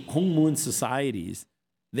 the Hong Moon societies,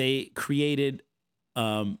 they created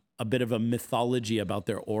a bit of a mythology about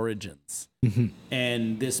their origins,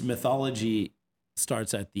 and this mythology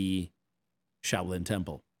starts at the Shaolin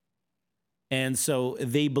Temple. And so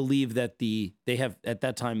they believe that at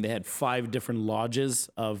that time they had 5 different lodges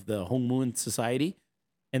of the Hong Moon Society,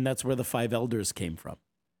 and that's where the 5 elders came from.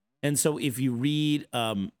 And so if you read,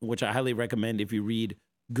 which I highly recommend, if you read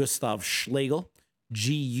Gustav Schlegel,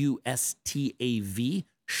 Gustav,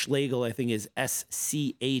 Schlegel, I think is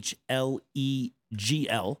Schlegel.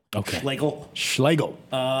 Okay. Schlegel. Schlegel.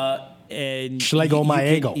 And Schlegel my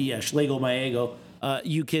ego. Yeah, Schlegel my ego.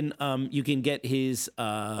 You can get his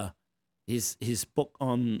book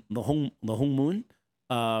on the Hong Moon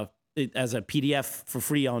as a PDF for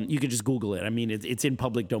free on. You can just Google it. I mean, it's in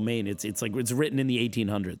public domain. It's written in the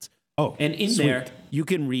 1800s. Oh, and in sweet. there you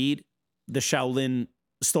can read the Shaolin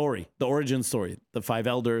story, the origin story, the 5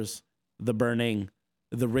 elders, the burning,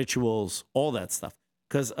 the rituals, all that stuff.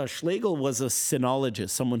 Because Schlegel was a sinologist,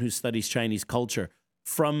 someone who studies Chinese culture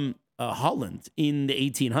from Holland in the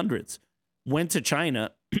 1800s. Went to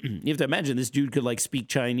China. You have to imagine this dude could like speak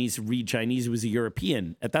Chinese, read Chinese. He was a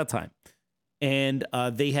European at that time. And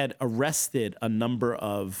they had arrested a number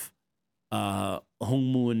of Hong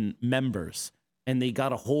Moon members, and they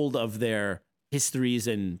got a hold of their histories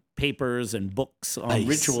and papers and books on Nice.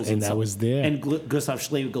 rituals. And that stuff. was there. And Gustav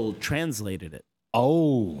Schlegel translated it.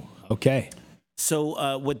 Oh, okay.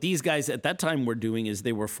 So what these guys at that time were doing is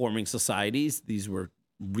they were forming societies. These were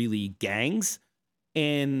really gangs.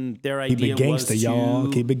 And their idea gangster, was y'all.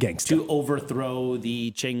 Keep it gangster. to overthrow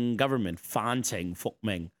the Qing government, Fan Qing, Fuk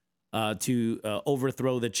Ming, to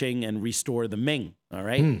overthrow the Qing and restore the Ming, all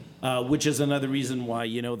right? Which is another reason why,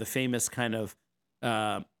 the famous kind of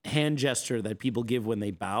hand gesture that people give when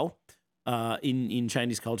they bow in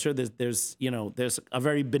Chinese culture. There's a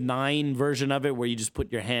very benign version of it where you just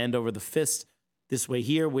put your hand over the fist this way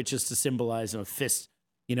here, which is to symbolize a fist.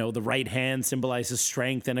 The right hand symbolizes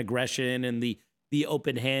strength and aggression, and the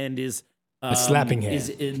open hand is A slapping hand. Is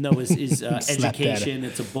education.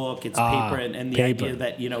 It's a book. It's paper, and the paper. idea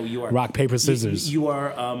that you are Rock, paper, scissors. You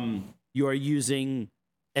are using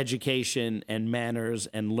education and manners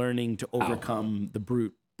and learning to overcome the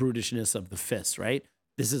brutishness of the fist. Right.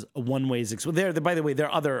 This is a one way. By the way, there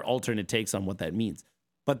are other alternate takes on what that means,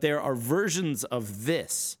 but there are versions of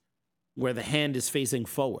this where the hand is facing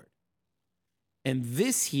forward, and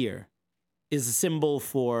this here is a symbol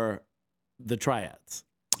for the triads,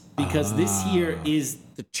 because this here is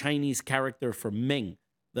the Chinese character for Ming,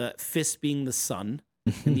 the fist being the sun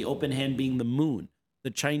and the open hand being the moon. The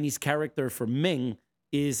Chinese character for Ming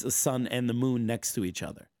is the sun and the moon next to each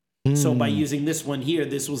other. So by using this one here,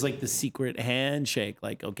 this was like the secret handshake.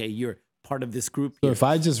 Like, okay, you're part of this group. So if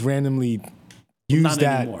I just randomly use Not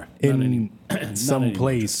that anymore. in Not some anymore.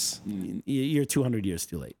 place, You're 200 years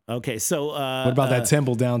too late. Okay, so what about that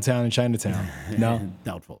temple downtown in Chinatown? No,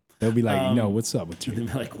 doubtful. they'll be like, no, what's up with you?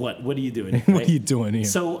 They're like, what are you doing? What are you doing here?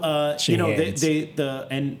 So hands.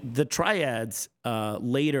 the triads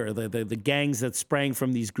later, the gangs that sprang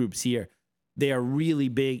from these groups here, they are really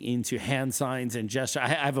big into hand signs and gesture. I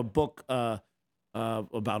have a book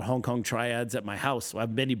about Hong Kong triads at my house. I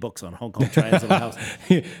have many books on Hong Kong triads at my house,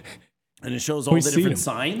 and it shows all We've the seen different them.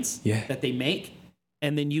 signs Yeah. that they make.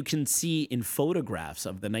 And then you can see in photographs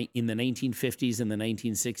of in the 1950s and the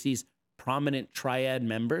 1960s, prominent triad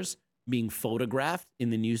members being photographed in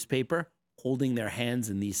the newspaper, holding their hands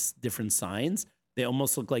in these different signs. They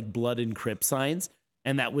almost look like blood and Crip signs.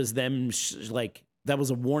 And that was them, that was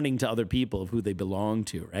a warning to other people of who they belonged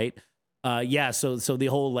to, right? So the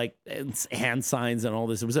whole hand signs and all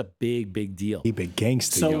this, it was a big deal. Keep it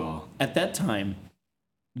gangster, So y'all. at that time,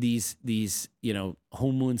 these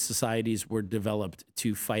Hong Moon societies were developed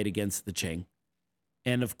to fight against the Qing.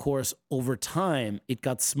 And of course, over time, it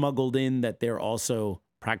got smuggled in that they're also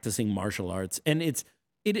practicing martial arts. And it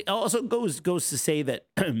also goes to say that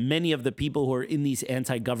many of the people who are in these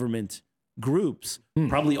anti-government groups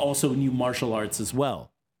probably also knew martial arts as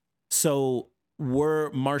well. So were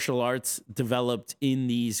martial arts developed in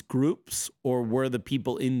these groups, or were the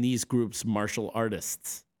people in these groups martial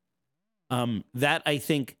artists? That, I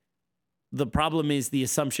think, the problem is the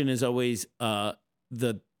assumption is always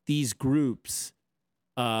these groups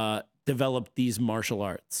developed these martial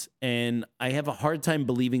arts. And I have a hard time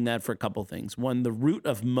believing that for a couple things. One, the root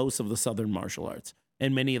of most of the Southern martial arts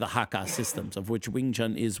and many of the Hakka systems, of which Wing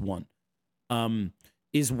Chun is one,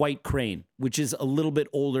 is White Crane, which is a little bit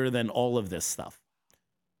older than all of this stuff.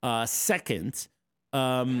 Second,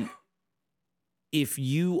 if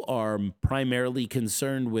you are primarily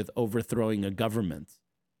concerned with overthrowing a government,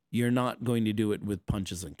 you're not going to do it with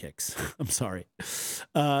punches and kicks. I'm sorry.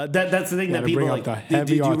 That's the thing that people like.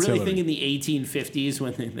 Do you really think in the 1850s,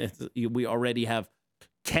 when we already have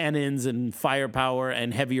cannons and firepower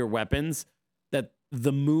and heavier weapons, that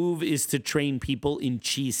the move is to train people in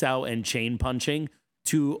chi sao and chain punching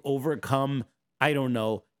to overcome, I don't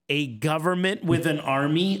know, a government with an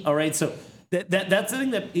army? All right, so that's the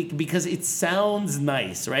thing that because it sounds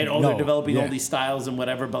nice, right? They're developing all these styles and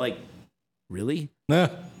whatever, but like, really?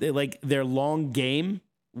 Their long game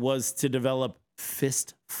was to develop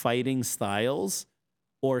fist fighting styles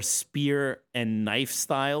or spear and knife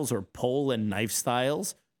styles or pole and knife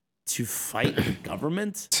styles to fight the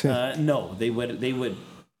government? No, they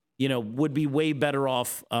would be way better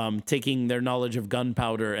off taking their knowledge of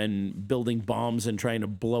gunpowder and building bombs and trying to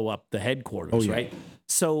blow up the headquarters, right?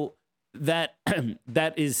 So that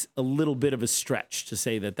is a little bit of a stretch to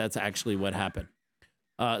say that that's actually what happened.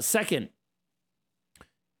 Second,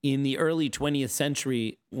 in the early 20th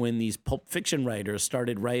century, when these pulp fiction writers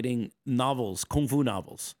started writing novels, kung fu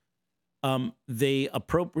novels, they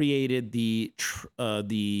appropriated the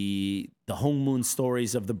Hong Moon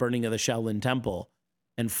stories of the burning of the Shaolin Temple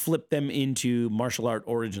and flipped them into martial art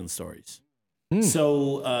origin stories.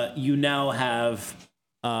 So you now have,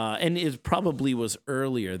 and it probably was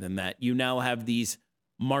earlier than that, you now have these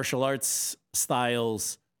martial arts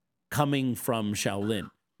styles coming from Shaolin.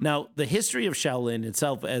 Now, the history of Shaolin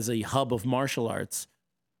itself as a hub of martial arts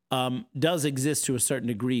does exist to a certain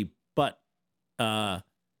degree, but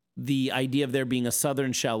the idea of there being a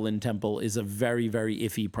Southern Shaolin temple is a very, very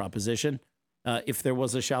iffy proposition. If there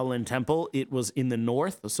was a Shaolin temple, it was in the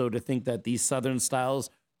north. So to think that these Southern styles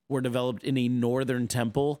were developed in a Northern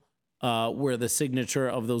temple where the signature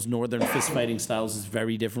of those Northern fist-fighting styles is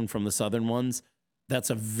very different from the Southern ones, that's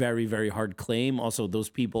a very, very hard claim. Also, those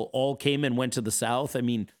people all came and went to the South. I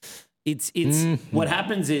mean, it's what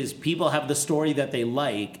happens is people have the story that they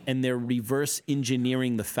like, and they're reverse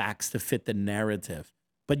engineering the facts to fit the narrative.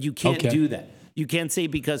 But you can't do that. You can't say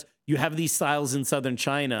because you have these styles in Southern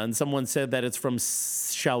China, and someone said that it's from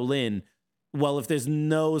Shaolin. Well, if there's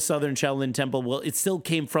no Southern Shaolin temple, well, it still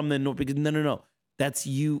came from the North. Because no. That's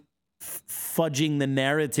you fudging the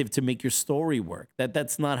narrative to make your story work.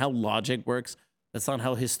 That's not how logic works. That's not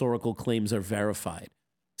how historical claims are verified.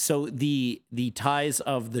 So the ties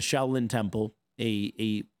of the Shaolin Temple,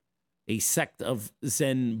 a sect of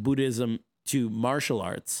Zen Buddhism, to martial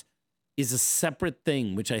arts is a separate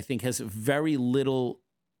thing, which I think has very little,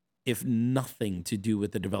 if nothing, to do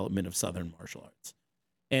with the development of Southern martial arts.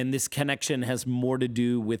 And this connection has more to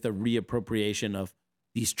do with a reappropriation of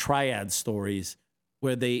these Triad stories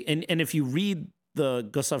where they, and if you read the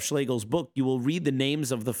Gustav Schlegel's book, you will read the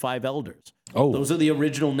names of the 5 elders. Oh, those are the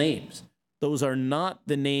original names. Those are not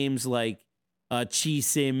the names like Chi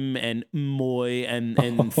Sim and Moy and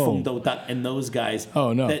Feng Do Tat and those guys.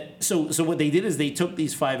 Oh no! So what they did is they took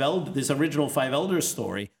these this original 5 elders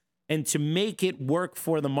story, and to make it work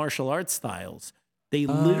for the martial arts styles, they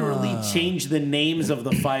literally changed the names of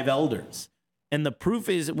the 5 elders. And the proof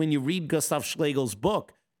is that when you read Gustav Schlegel's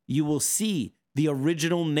book, you will see the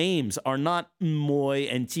original names are not Moy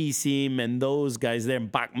and Chi Sim and those guys there,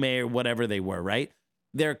 Bak Me or whatever they were, right?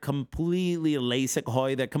 They're completely Lasik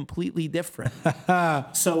Hoy. They're completely different.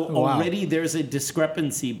 So already there's a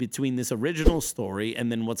discrepancy between this original story and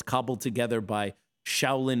then what's cobbled together by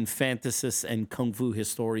Shaolin fantasists and Kung Fu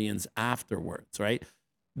historians afterwards, right?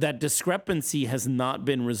 That discrepancy has not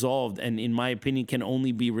been resolved, and in my opinion can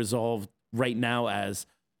only be resolved right now as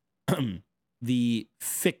the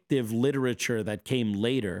fictive literature that came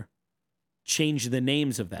later changed the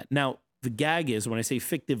names of that. Now, the gag is, when I say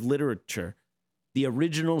fictive literature, the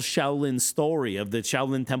original Shaolin story of the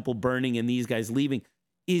Shaolin Temple burning and these guys leaving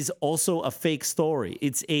is also a fake story.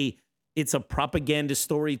 It's a propaganda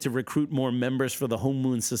story to recruit more members for the Hong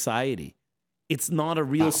Moon Society. It's not a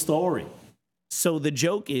real story. So the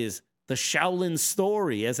joke is the Shaolin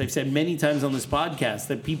story, as I've said many times on this podcast,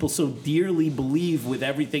 that people so dearly believe with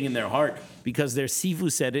everything in their heart because their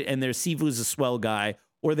Sifu said it and their Sifu is a swell guy,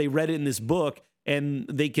 or they read it in this book and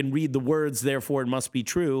they can read the words, therefore it must be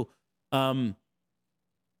true. The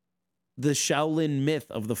Shaolin myth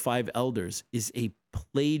of the 5 elders is a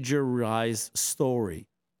plagiarized story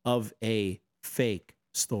of a fake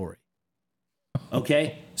story.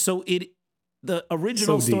 Okay? So the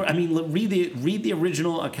original story, I mean, read the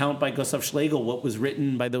original account by Gustav Schlegel, what was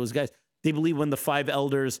written by those guys. They believe when the 5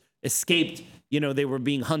 elders escaped, they were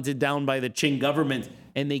being hunted down by the Qing government,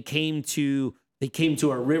 and they came to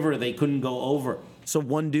a river they couldn't go over. So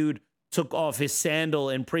one dude took off his sandal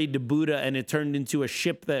and prayed to Buddha, and it turned into a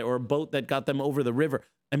ship or a boat that got them over the river.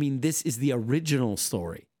 I mean, this is the original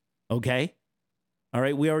story. Okay? All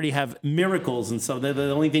right, we already have miracles and stuff.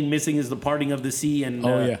 The only thing missing is the parting of the sea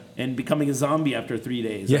and becoming a zombie after 3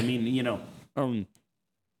 days. Yeah. I mean,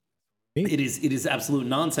 it is absolute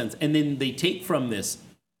nonsense. And then they take from this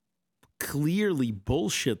clearly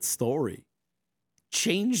bullshit story,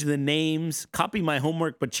 change the names, copy my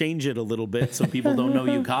homework, but change it a little bit so people don't know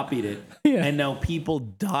you copied it. Yeah. And now people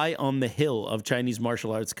die on the hill of Chinese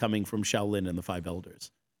martial arts coming from Shaolin and the 5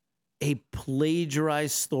 elders. A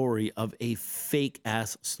plagiarized story of a fake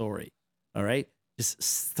ass story. All right. Just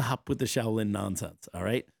stop with the Shaolin nonsense. All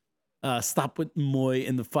right. Stop with Moy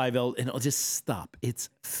and the 5 elders, and I'll just stop. It's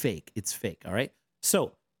fake. It's fake. All right.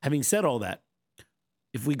 So having said all that,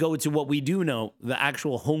 if we go to what we do know, the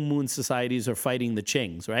actual Hong Moon societies are fighting the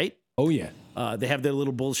Qings, right? Oh yeah. They have their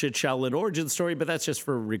little bullshit Shaolin origin story, but that's just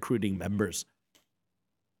for recruiting members.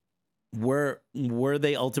 Were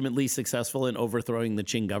they ultimately successful in overthrowing the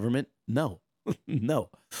Qing government? No, no.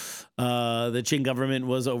 The Qing government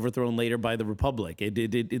was overthrown later by the Republic.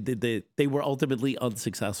 They were ultimately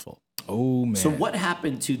unsuccessful. Oh, man. So what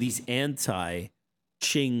happened to these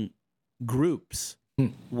anti-Qing groups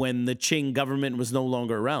when the Qing government was no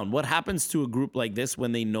longer around? What happens to a group like this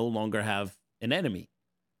when they no longer have an enemy?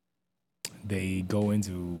 They go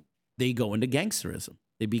into gangsterism.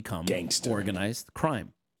 They become organized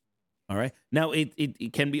crime. All right. Now,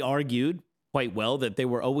 it can be argued quite well that they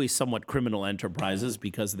were always somewhat criminal enterprises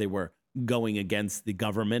because they were going against the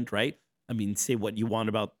government, right? I mean, say what you want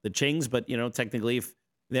about the Qings, but, technically, if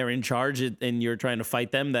they're in charge and you're trying to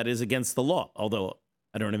fight them, that is against the law. Although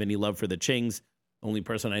I don't have any love for the Qings. Only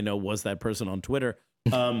person I know was that person on Twitter.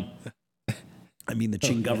 I mean, the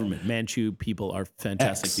Qing government, Manchu people are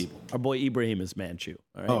fantastic people. Our boy Ibrahim is Manchu.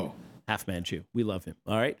 All right? Oh. Half Manchu. We love him.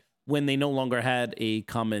 All right. When they no longer had a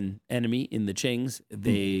common enemy in the Qings,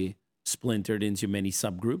 they splintered into many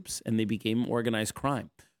subgroups and they became organized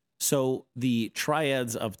crime. So the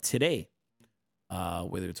triads of today,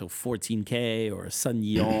 whether it's a 14K or a Sun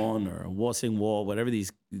Yon or a Wasing Wall, whatever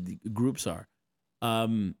these groups are,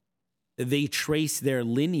 they trace their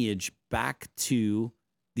lineage back to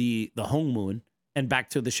the Hong Moon and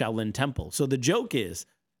back to the Shaolin Temple. So the joke is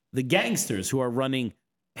the gangsters who are running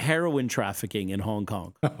heroin trafficking in Hong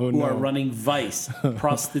Kong, who are running vice,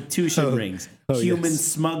 prostitution rings, human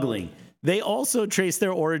smuggling. They also trace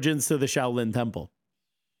their origins to the Shaolin Temple.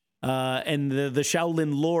 And the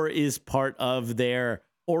Shaolin lore is part of their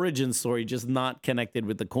origin story, just not connected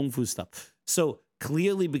with the Kung Fu stuff. So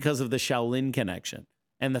clearly because of the Shaolin connection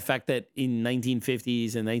and the fact that in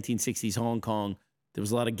 1950s and 1960s Hong Kong, there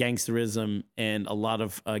was a lot of gangsterism and a lot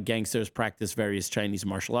of gangsters practiced various Chinese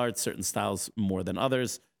martial arts, certain styles more than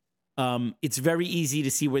others. It's very easy to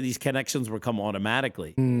see where these connections will come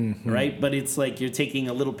automatically, right? But it's like you're taking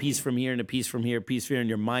a little piece from here and a piece from here, and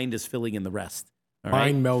your mind is filling in the rest.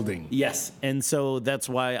 Mind melding. Yes. And so that's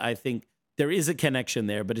why I think there is a connection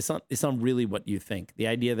there, but it's not really what you think. The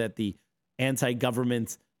idea that the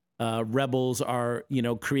anti-government rebels are,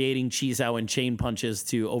 creating Chisao and chain punches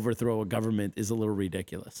to overthrow a government is a little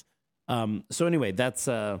ridiculous. So anyway, that's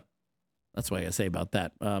what I say about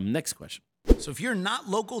that. Next question. So if you're not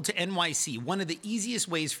local to NYC, one of the easiest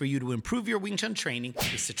ways for you to improve your Wing Chun training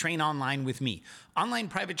is to train online with me. Online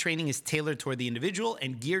private training is tailored toward the individual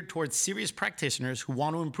and geared towards serious practitioners who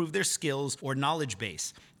want to improve their skills or knowledge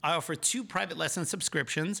base. I offer 2 private lesson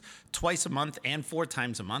subscriptions, twice a month and 4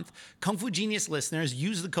 times a month. Kung Fu Genius listeners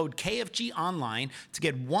use the code KFG Online to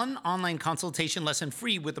get 1 online consultation lesson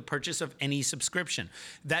free with the purchase of any subscription.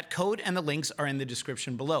 That code and the links are in the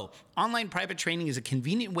description below. Online private training is a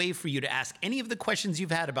convenient way for you to ask any of the questions you've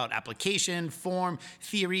had about application, form,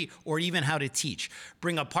 theory, or even how to teach.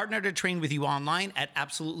 Bring a partner to train with you online at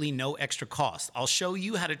absolutely no extra cost. I'll show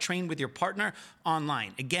you how to train with your partner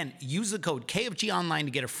online. Again, use the code KFG Online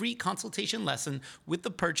to get a free consultation lesson with the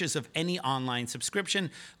purchase of any online subscription.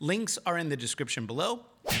 Links are in the description below,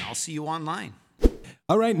 and I'll see you online.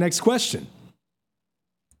 All right, next question.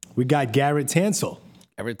 We got Garrett Tansel.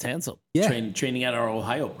 Everett Tansel. Yeah. Training at our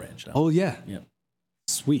Ohio branch. Now. Oh, yeah. Yeah.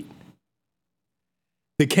 Sweet.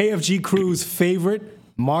 The KFG crew's favorite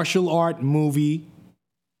martial art movie,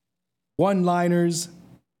 one-liners,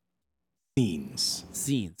 scenes.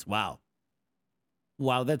 Scenes. Wow.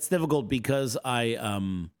 Wow, that's difficult because I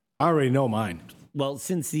already know mine. well,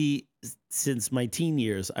 since my teen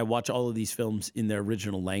years, I watch all of these films in their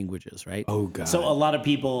original languages, right? Oh, God. So a lot of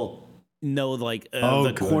people know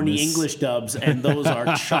the corny goodness. English dubs, and those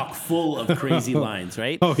are chock full of crazy lines,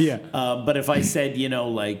 right? Oh, yeah. But if I said,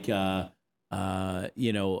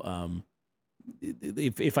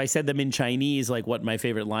 if I said them in Chinese, like what my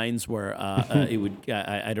favorite lines were, it would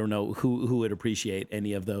I don't know who would appreciate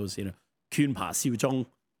any of those. Chun pa xiu zhong,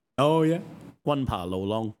 Oh, yeah. guan pa lo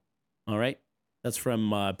long. All right, that's from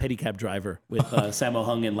Pedicab Driver with Sammo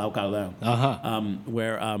Hung and Lau Kar Leung.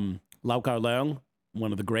 Where Lau Kar Leung,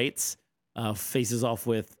 one of the greats, faces off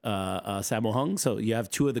with Sammo Hung. So you have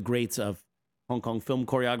two of the greats of Hong Kong film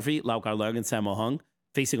choreography, Lau Kar Leung and Sammo Hung,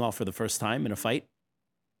 facing off for the first time in a fight.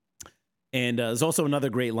 And there's also another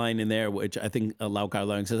great line in there, which I think Lau Kar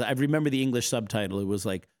Leung says. I remember the English subtitle. It was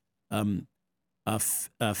like,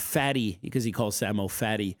 fatty, because he calls Sammo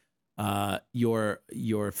fatty.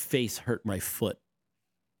 Your face hurt my foot.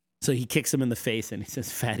 So he kicks him in the face and he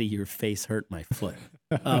says, fatty, your face hurt my foot.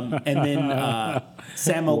 And then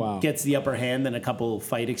Sammo gets the upper hand in a couple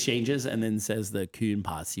fight exchanges and then says the Kun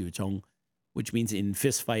Pa Xiu Chong, which means in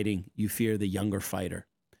fist fighting, you fear the younger fighter.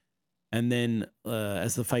 And then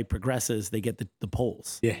as the fight progresses, they get the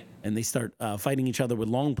poles. Yeah. And they start fighting each other with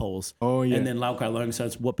long poles. Oh, yeah. And then Lau Kar Leung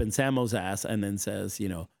starts whooping Sammo's ass and then says,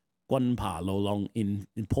 Guan pa lo long, in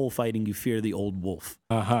pole fighting, you fear the old wolf.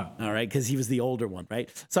 Uh-huh. All right, because he was the older one, right?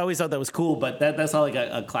 So I always thought that was cool, but that's not like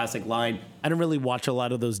a classic line. I don't really watch a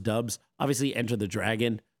lot of those dubs. Obviously, Enter the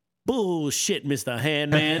Dragon. Bullshit, Mr.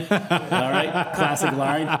 Handman. All right, classic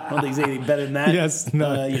line. I don't think there's anything better than that. Yes,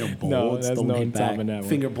 no. Bullets, there's don't no hit topping back, that one.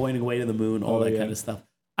 finger pointing away to the moon, all Oh, that yeah. kind of stuff.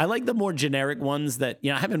 I like the more generic ones that,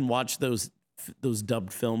 I haven't watched those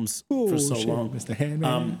dubbed films for so Bullshit, long. Mr.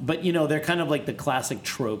 Handman. But, they're kind of like the classic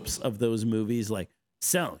tropes of those movies. Like,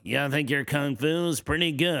 so, you think your kung fu's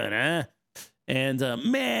pretty good, huh? And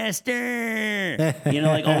master,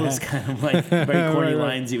 like all those kind of like very corny Right.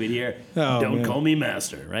 lines you would hear. Oh, Don't man. call me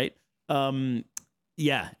master, right?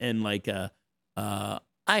 Yeah, and like I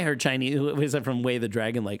heard Chinese. Was that from Way the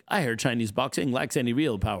Dragon? Like, I heard Chinese boxing lacks any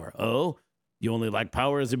real power. Oh, you only lack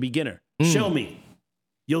power as a beginner. Show me.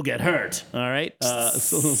 You'll get hurt. All right.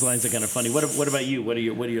 So those lines are kind of funny. What about you? What are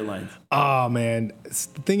your lines? Oh, man. The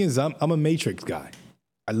thing is, I'm a Matrix guy.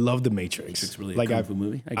 I love the Matrix. Matrix really like a kung fu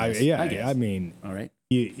movie? I guess. Yeah, I guess. I mean, All right.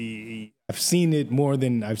 I've seen it more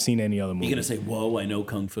than I've seen any other movie. You gonna say, "Whoa, I know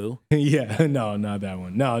kung fu"? Yeah, no, not that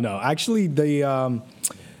one. No. Actually, the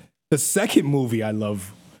second movie I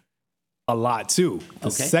love a lot too. The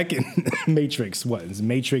Okay. second Matrix was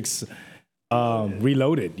Matrix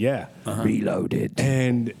Reloaded. Yeah, Reloaded.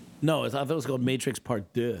 and No, I thought it was called Matrix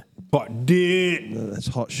Part 2. but did No, that's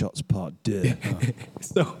Hot Shots Part 2.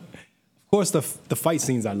 so. Of course, the fight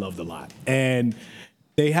scenes I loved a lot, and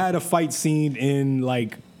they had a fight scene in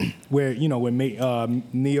like where when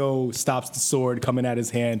Neo stops the sword coming at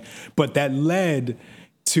his hand, but that led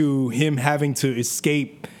to him having to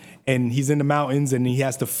escape, and he's in the mountains and he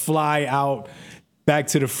has to fly out back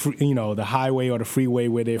to the highway or the freeway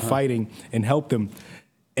where they're fighting and help them,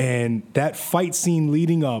 and that fight scene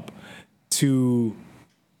leading up to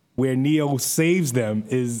where Neo saves them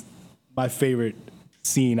is my favorite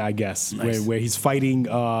scene, I guess, Nice. where he's fighting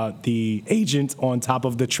the agent on top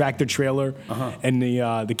of the tractor trailer, and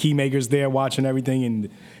the key makers there watching everything, and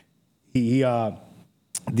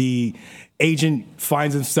the agent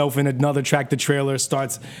finds himself in another tractor trailer,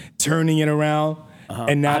 starts turning it around,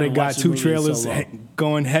 and now I they haven't got watched the two movie in trailers so long.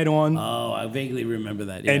 going head on, Oh, I vaguely remember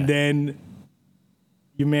that. Yeah. and then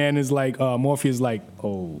your man is like, Morpheus like,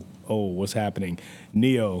 oh, what's happening?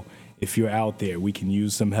 Neo, if you're out there, we can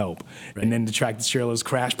use some help. Right. And then the tractor trailers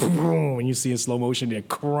crash, boom, and you see in slow motion, they're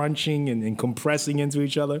crunching and compressing into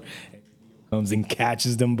each other. And Neo comes and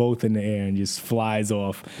catches them both in the air and just flies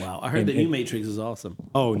off. Wow, I heard And- the new and- Matrix is awesome.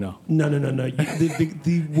 Oh, no. No.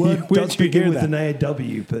 The word Where'd does you begin hear with that? an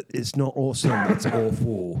AW, but it's not awesome. It's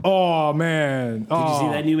awful. Oh, man. Did you see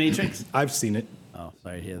that new Matrix? I've seen it. Oh,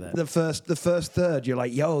 sorry to hear that. The first third, you're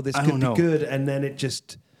like, yo, this I could don't be know. good, and then it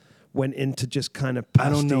just went into just kind of I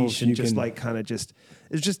don't know pastiche if you and just can- like kind of just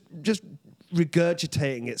it's just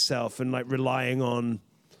regurgitating itself and like relying on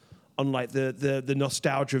on like the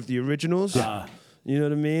nostalgia of the originals. You know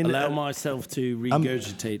what I mean? Allow myself to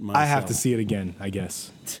regurgitate myself. I have to see it again, I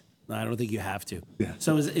guess. No, I don't think you have to. Yeah.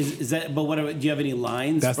 So is that? But what? Do you have any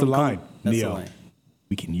lines? That's the line. That's Neo, the line.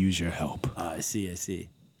 we can use your help. I see.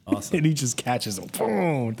 Awesome. And he just catches him.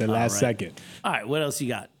 Boom, the last right. second. All right. What else you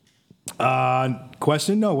got?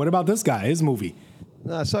 Question? No. What about this guy? His movie?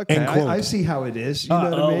 No, it's okay. End quote. I see how it is. You know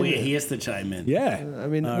what I Oh, mean? yeah, he has to chime in. Yeah. I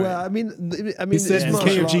mean, I mean, He said it's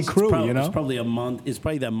KFG martial arts. crew, you know? It's probably it's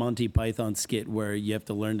probably that Monty Python skit where you have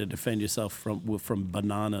to learn to defend yourself from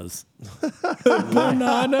bananas.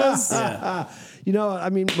 Bananas. You know, I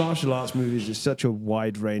mean, martial arts movies is such a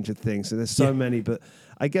wide range of things. So there's so many, but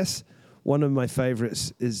I guess one of my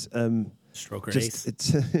favorites is Stroker just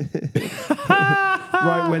Ace. it's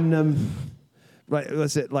right when right,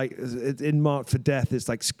 was it like in Marked for Death? It's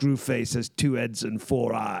like Screwface has 2 heads and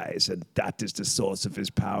 4 eyes, and that is the source of his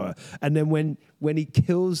power. And then when he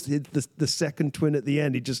kills the second twin at the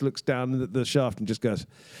end, he just looks down at the shaft and just goes,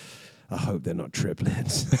 "I hope they're not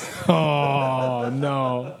triplets." Oh,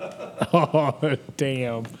 no. Oh,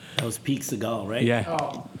 damn. That was Pete Segal, right? Yeah.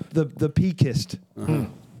 the peakist.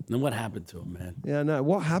 Then what happened to him, man? Yeah, no.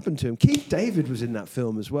 What happened to him? Keith David was in that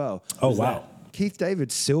film as well. Oh, wow. Keith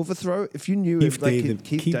David, Silver Throat. If you knew Keith him, like David.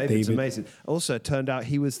 Keith Keith David's David. amazing. Also, it turned out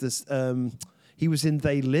he was this. He was in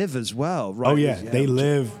They Live as well. Right? Oh, yeah. They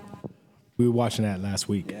Live. We were watching that last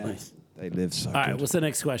week. Nice. They Live. So All right. good. What's the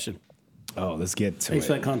next question? Oh, let's get to Thanks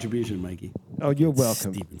for it. that contribution, Mikey. Oh, you're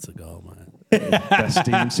welcome. Steven Seagal, man. Best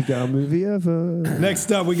Steven Seagal movie ever.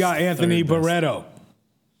 Next up, we got Anthony Third best. Barreto.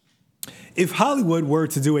 If Hollywood were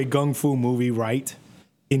to do a kung fu movie right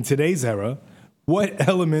in today's era, what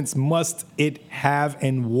elements must it have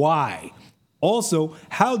and why? Also,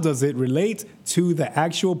 how does it relate to the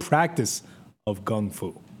actual practice of kung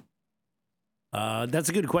fu? That's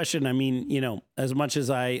a good question. I mean, you know, as much as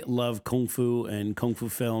I love kung fu and kung fu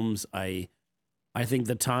films, I think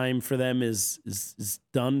the time for them is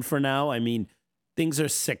done for now. I mean, things are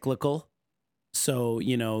cyclical. So,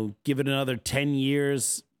 you know, give it another 10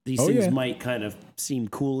 years, these things might kind of seem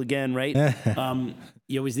cool again, right?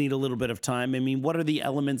 You always need a little bit of time. I mean, what are the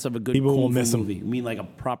elements of a good People will kung miss fu 'em. movie? I mean, like a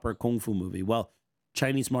proper kung fu movie. Well,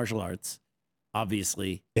 Chinese martial arts,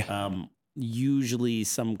 obviously. Usually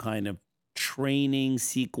some kind of training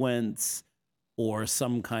sequence or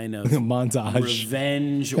some kind of Montage.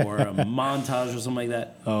 revenge or a montage or something like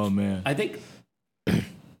that. Oh, man. I think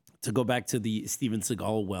to go back to the Steven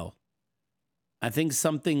Seagal I think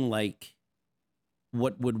something like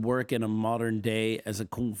what would work in a modern day as a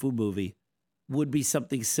kung fu movie would be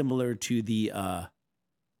something similar to the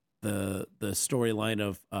storyline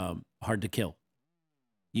of Hard to Kill.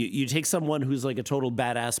 You take someone who's like a total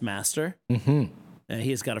badass master. Mm-hmm.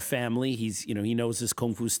 He's got a family. He's he knows his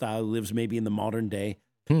kung fu style. He lives maybe in the modern day,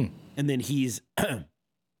 and then he's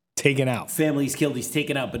Taken out. family's killed. He's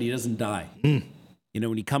taken out, but he doesn't die. You know,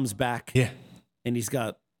 when he comes back, Yeah. and he's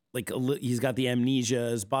got he's got the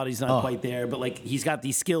amnesia. His body's not quite there, but like he's got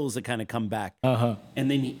these skills that kind of come back. And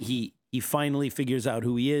then he finally figures out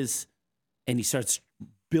who he is, and he starts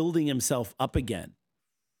building himself up again.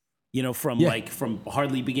 You know, from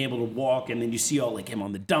hardly being able to walk, and then you see all like him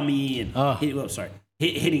on the dummy and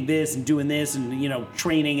hitting this and doing this, and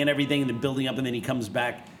training and everything, and then building up, and then he comes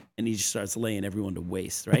back and he just starts laying everyone to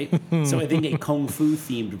waste, right? So I think a kung fu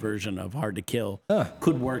themed version of Hard to Kill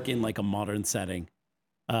could work in like a modern setting.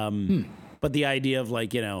 But the idea of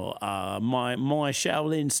like, my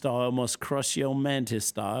Shaolin style must crush your mantis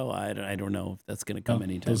style, I don't know if that's going to come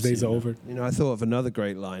anytime Those days soon. are over. I thought of another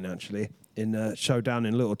great line actually in Showdown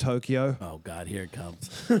in Little Tokyo. Oh God, here it comes.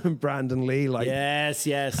 Brandon Lee Yes.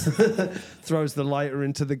 throws the lighter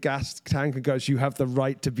into the gas tank and goes, "You have the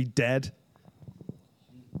right to be dead."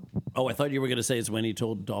 Oh, I thought you were going to say it's when he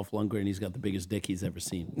told Dolph Lundgren he's got the biggest dick he's ever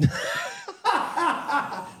seen.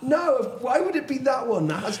 No, why would it be that one?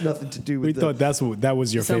 That has nothing to do with We thought that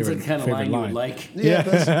was your Sounds favorite, like the kind of favorite line you line. would like.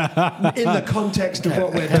 Yeah, but in the context of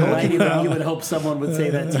what we're talking You about, would hope someone would say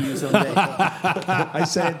that to you someday I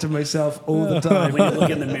say it to myself all the time. when you look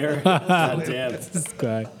in the mirror. God damn. This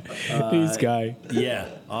guy. This guy. Yeah.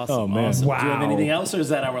 Awesome. Oh, man. Awesome. Do you have Wow. anything else, or is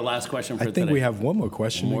that our last question for I today? think we have one more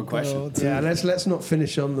question. One more question. Yeah, let's not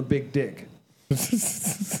finish on the big dick.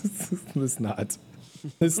 Let's not.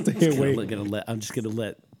 Let's stay I'm away.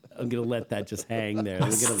 gonna let that just hang there. I'm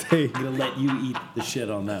gonna let you eat the shit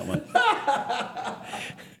on that one.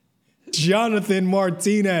 Jonathan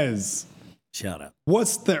Martinez. Shout out.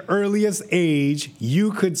 What's the earliest age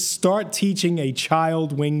you could start teaching a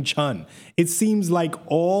child Wing Chun? It seems like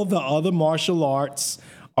all the other martial arts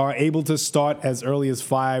are able to start as early as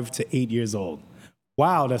 5 to 8 years old.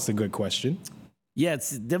 Wow, that's a good question. Yeah,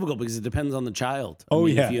 it's difficult because it depends on the child. Oh,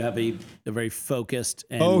 yeah. If you have a very focused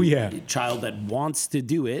and child that wants to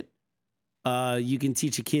do it, you can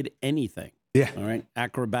teach a kid anything. Yeah. All right.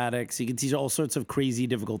 Acrobatics. You can teach all sorts of crazy,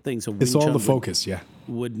 difficult things. So It's Wing all Chun the focus,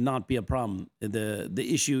 would not be a problem. The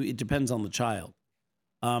issue, it depends on the child.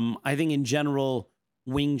 I think in general,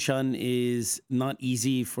 Wing Chun is not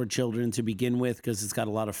easy for children to begin with because it's got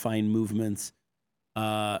a lot of fine movements.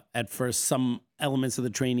 At first, some elements of the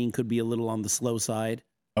training could be a little on the slow side.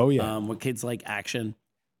 Oh, yeah. Where kids like action.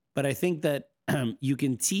 But I think that you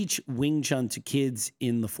can teach Wing Chun to kids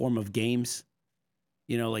in the form of games.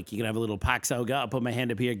 You know, like you can have a little pak sao. I'll put my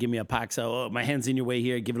hand up here, give me a pak sao. Oh, my hand's in your way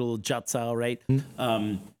here, give it a little jut sao, right?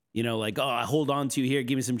 You know, like, oh, I hold on to you here,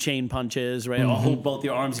 give me some chain punches, right? I'll hold both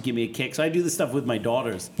your arms, give me a kick. So I do this stuff with my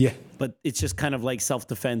daughters. Yeah. But it's just kind of like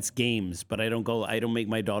self-defense games. But I don't make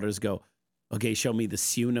my daughters go, okay, show me the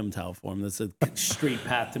Sunam Tao form. That's a straight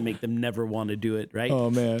path to make them never want to do it, right? Oh,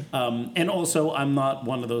 man. And also, I'm not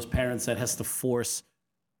one of those parents that has to force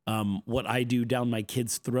what I do down my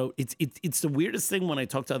kid's throat. It's the weirdest thing when I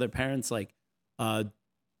talk to other parents, like, do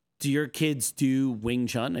your kids do Wing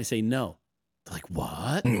Chun? I say, no. They're like,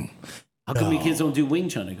 what? How come your kids don't do Wing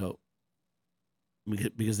Chun? I go,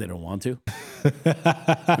 because they don't want to.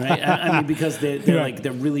 Right? I mean, because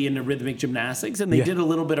they're really into rhythmic gymnastics, and they did a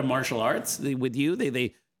little bit of martial arts with you.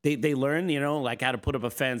 They learn, you know, like how to put up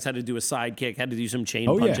a fence, how to do a side kick, how to do some chain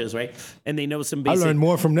punches, right? And they know some basic. I learned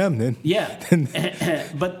more from them then. Yeah.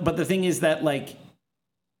 But the thing is that, like,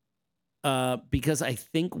 because I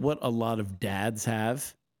think what a lot of dads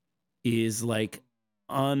have is like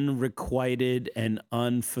unrequited and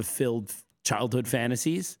unfulfilled childhood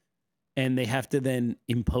fantasies. And they have to then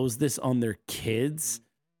impose this on their kids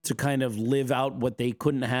to kind of live out what they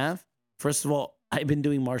couldn't have. First of all, I've been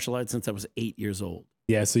doing martial arts since I was 8 years old.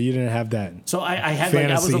 Yeah, so you didn't have that. So I had fantasy.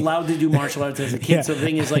 like, I was allowed to do martial arts as a kid. So the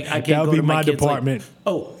thing is, like, I can't go to my kids department. Like,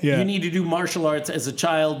 oh, you need to do martial arts as a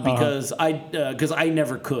child because I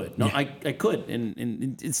never could. No, I could,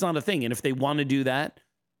 and it's not a thing. And if they want to do that,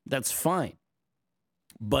 that's fine.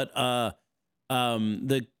 But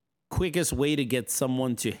the quickest way to get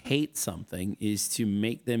someone to hate something is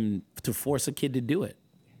to force a kid to do it.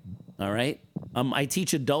 All right. I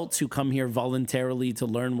teach adults who come here voluntarily to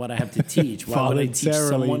learn what I have to teach. Why would I teach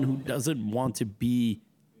someone who doesn't want to be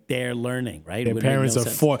there learning, right? Their parents are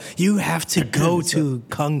for, you have to go to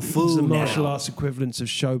Kung Fu It's the now. martial arts equivalents of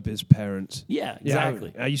showbiz parents. Yeah,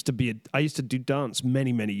 exactly. I used to do dance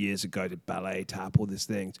many, many years ago. Did ballet, tap, all these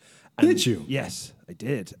things. Did you? Yes, I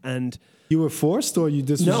did. And You were forced, or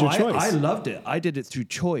this was your choice? I loved it. I did it through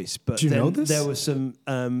choice. But Did you know this? There was some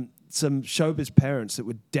showbiz parents that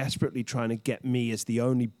were desperately trying to get me as the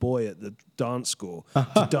only boy at the dance school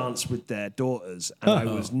to dance with their daughters, and I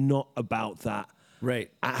was not about that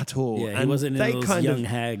at all. Yeah, he and wasn't into those young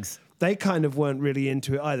hags. They kind of weren't really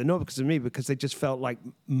into it either, not because of me, because they just felt like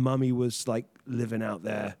mummy was like living out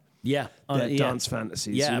their dance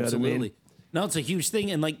fantasies. Yeah, you know absolutely. What I mean? No, it's a huge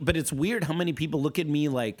thing, and but it's weird how many people look at me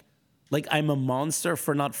like I'm a monster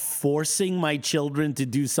for not forcing my children to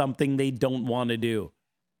do something they don't want to do.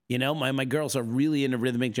 You know, my girls are really into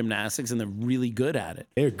rhythmic gymnastics, and they're really good at it.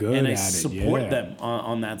 They're good and at I it, support them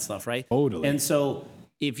on that stuff, right? Totally. And so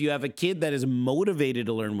if you have a kid that is motivated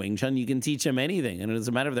to learn Wing Chun, you can teach them anything. And it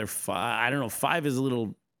doesn't matter if they're 5. I don't know, 5 is a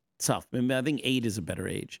little tough. I think 8 is a better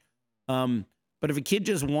age. But if a kid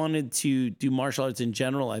just wanted to do martial arts in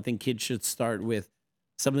general, I think kids should start with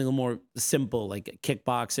something a little more simple, like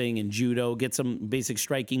kickboxing and judo, get some basic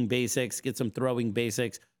striking basics, get some throwing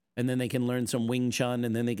basics, and then they can learn some Wing Chun,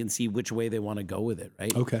 and then they can see which way they want to go with it,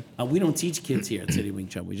 right? Okay. We don't teach kids here at City Wing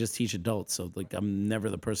Chun. We just teach adults. So like, I'm never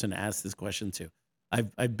the person to ask this question to.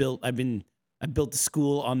 I built the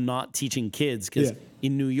school on not teaching kids because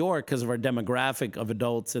in New York, because of our demographic of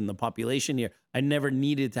adults and the population here, I never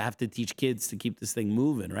needed to have to teach kids to keep this thing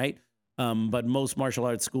moving, right? But most martial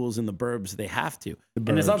arts schools in the burbs, they have to.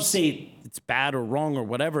 And it's not to say it's bad or wrong or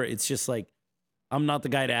whatever. It's just like, I'm not the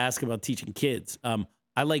guy to ask about teaching kids.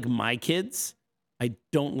 I like my kids. I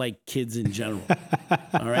don't like kids in general.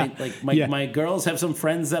 All right. Like my girls have some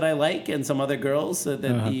friends that I like and some other girls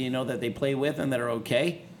that you know, that they play with and that are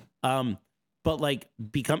okay. But like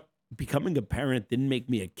becoming a parent didn't make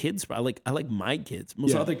me a kid. I like my kids.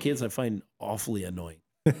 Most other kids I find awfully annoying.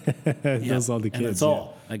 Those are the kids. And that's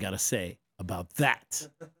all I got to say about that.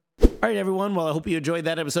 All right, everyone. Well, I hope you enjoyed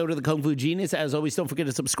that episode of the Kung Fu Genius. As always, don't forget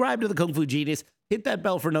to subscribe to the Kung Fu Genius. Hit that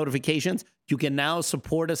bell for notifications. You can now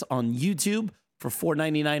support us on YouTube for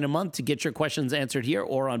 $4.99 a month to get your questions answered here,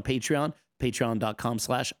 or on Patreon,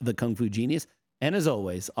 patreon.com/the Kung Fu Genius. And as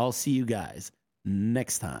always, I'll see you guys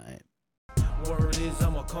next time. Word is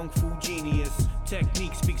I'm a kung fu genius.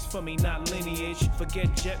 Technique speaks for me, not lineage.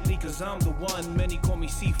 Forget Jet Li, cause I'm the one. Many call me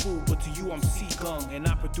seafood, but to you I'm sea gung. And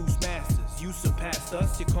I produce masters. You surpassed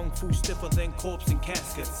us. Your kung fu stiffer than corpse and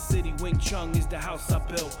caskets. City Wing Chun is the house I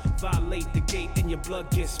built. Violate the gate and your blood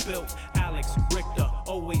gets spilt. Alex, Richter,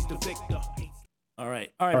 always the victor. All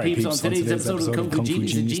right, peeps. On today's episode of the Kung Fu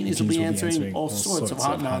Genius, the genius will be answering all sorts of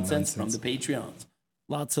hot nonsense from the Patreons.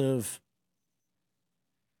 Lots of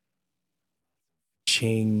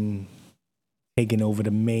Ching taking over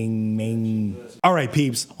the Ming. All right,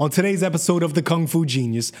 peeps. On today's episode of the Kung Fu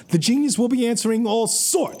Genius, the genius will be answering all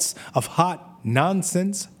sorts of hot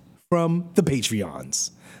nonsense from the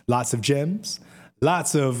Patreons. Lots of gems,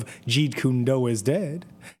 lots of Jeet Kune Do is dead,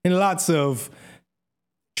 and lots of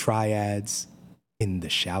triads in the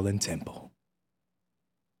Shaolin Temple.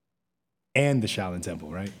 And the Shaolin Temple,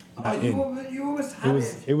 right? You always had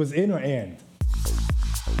It was in or and?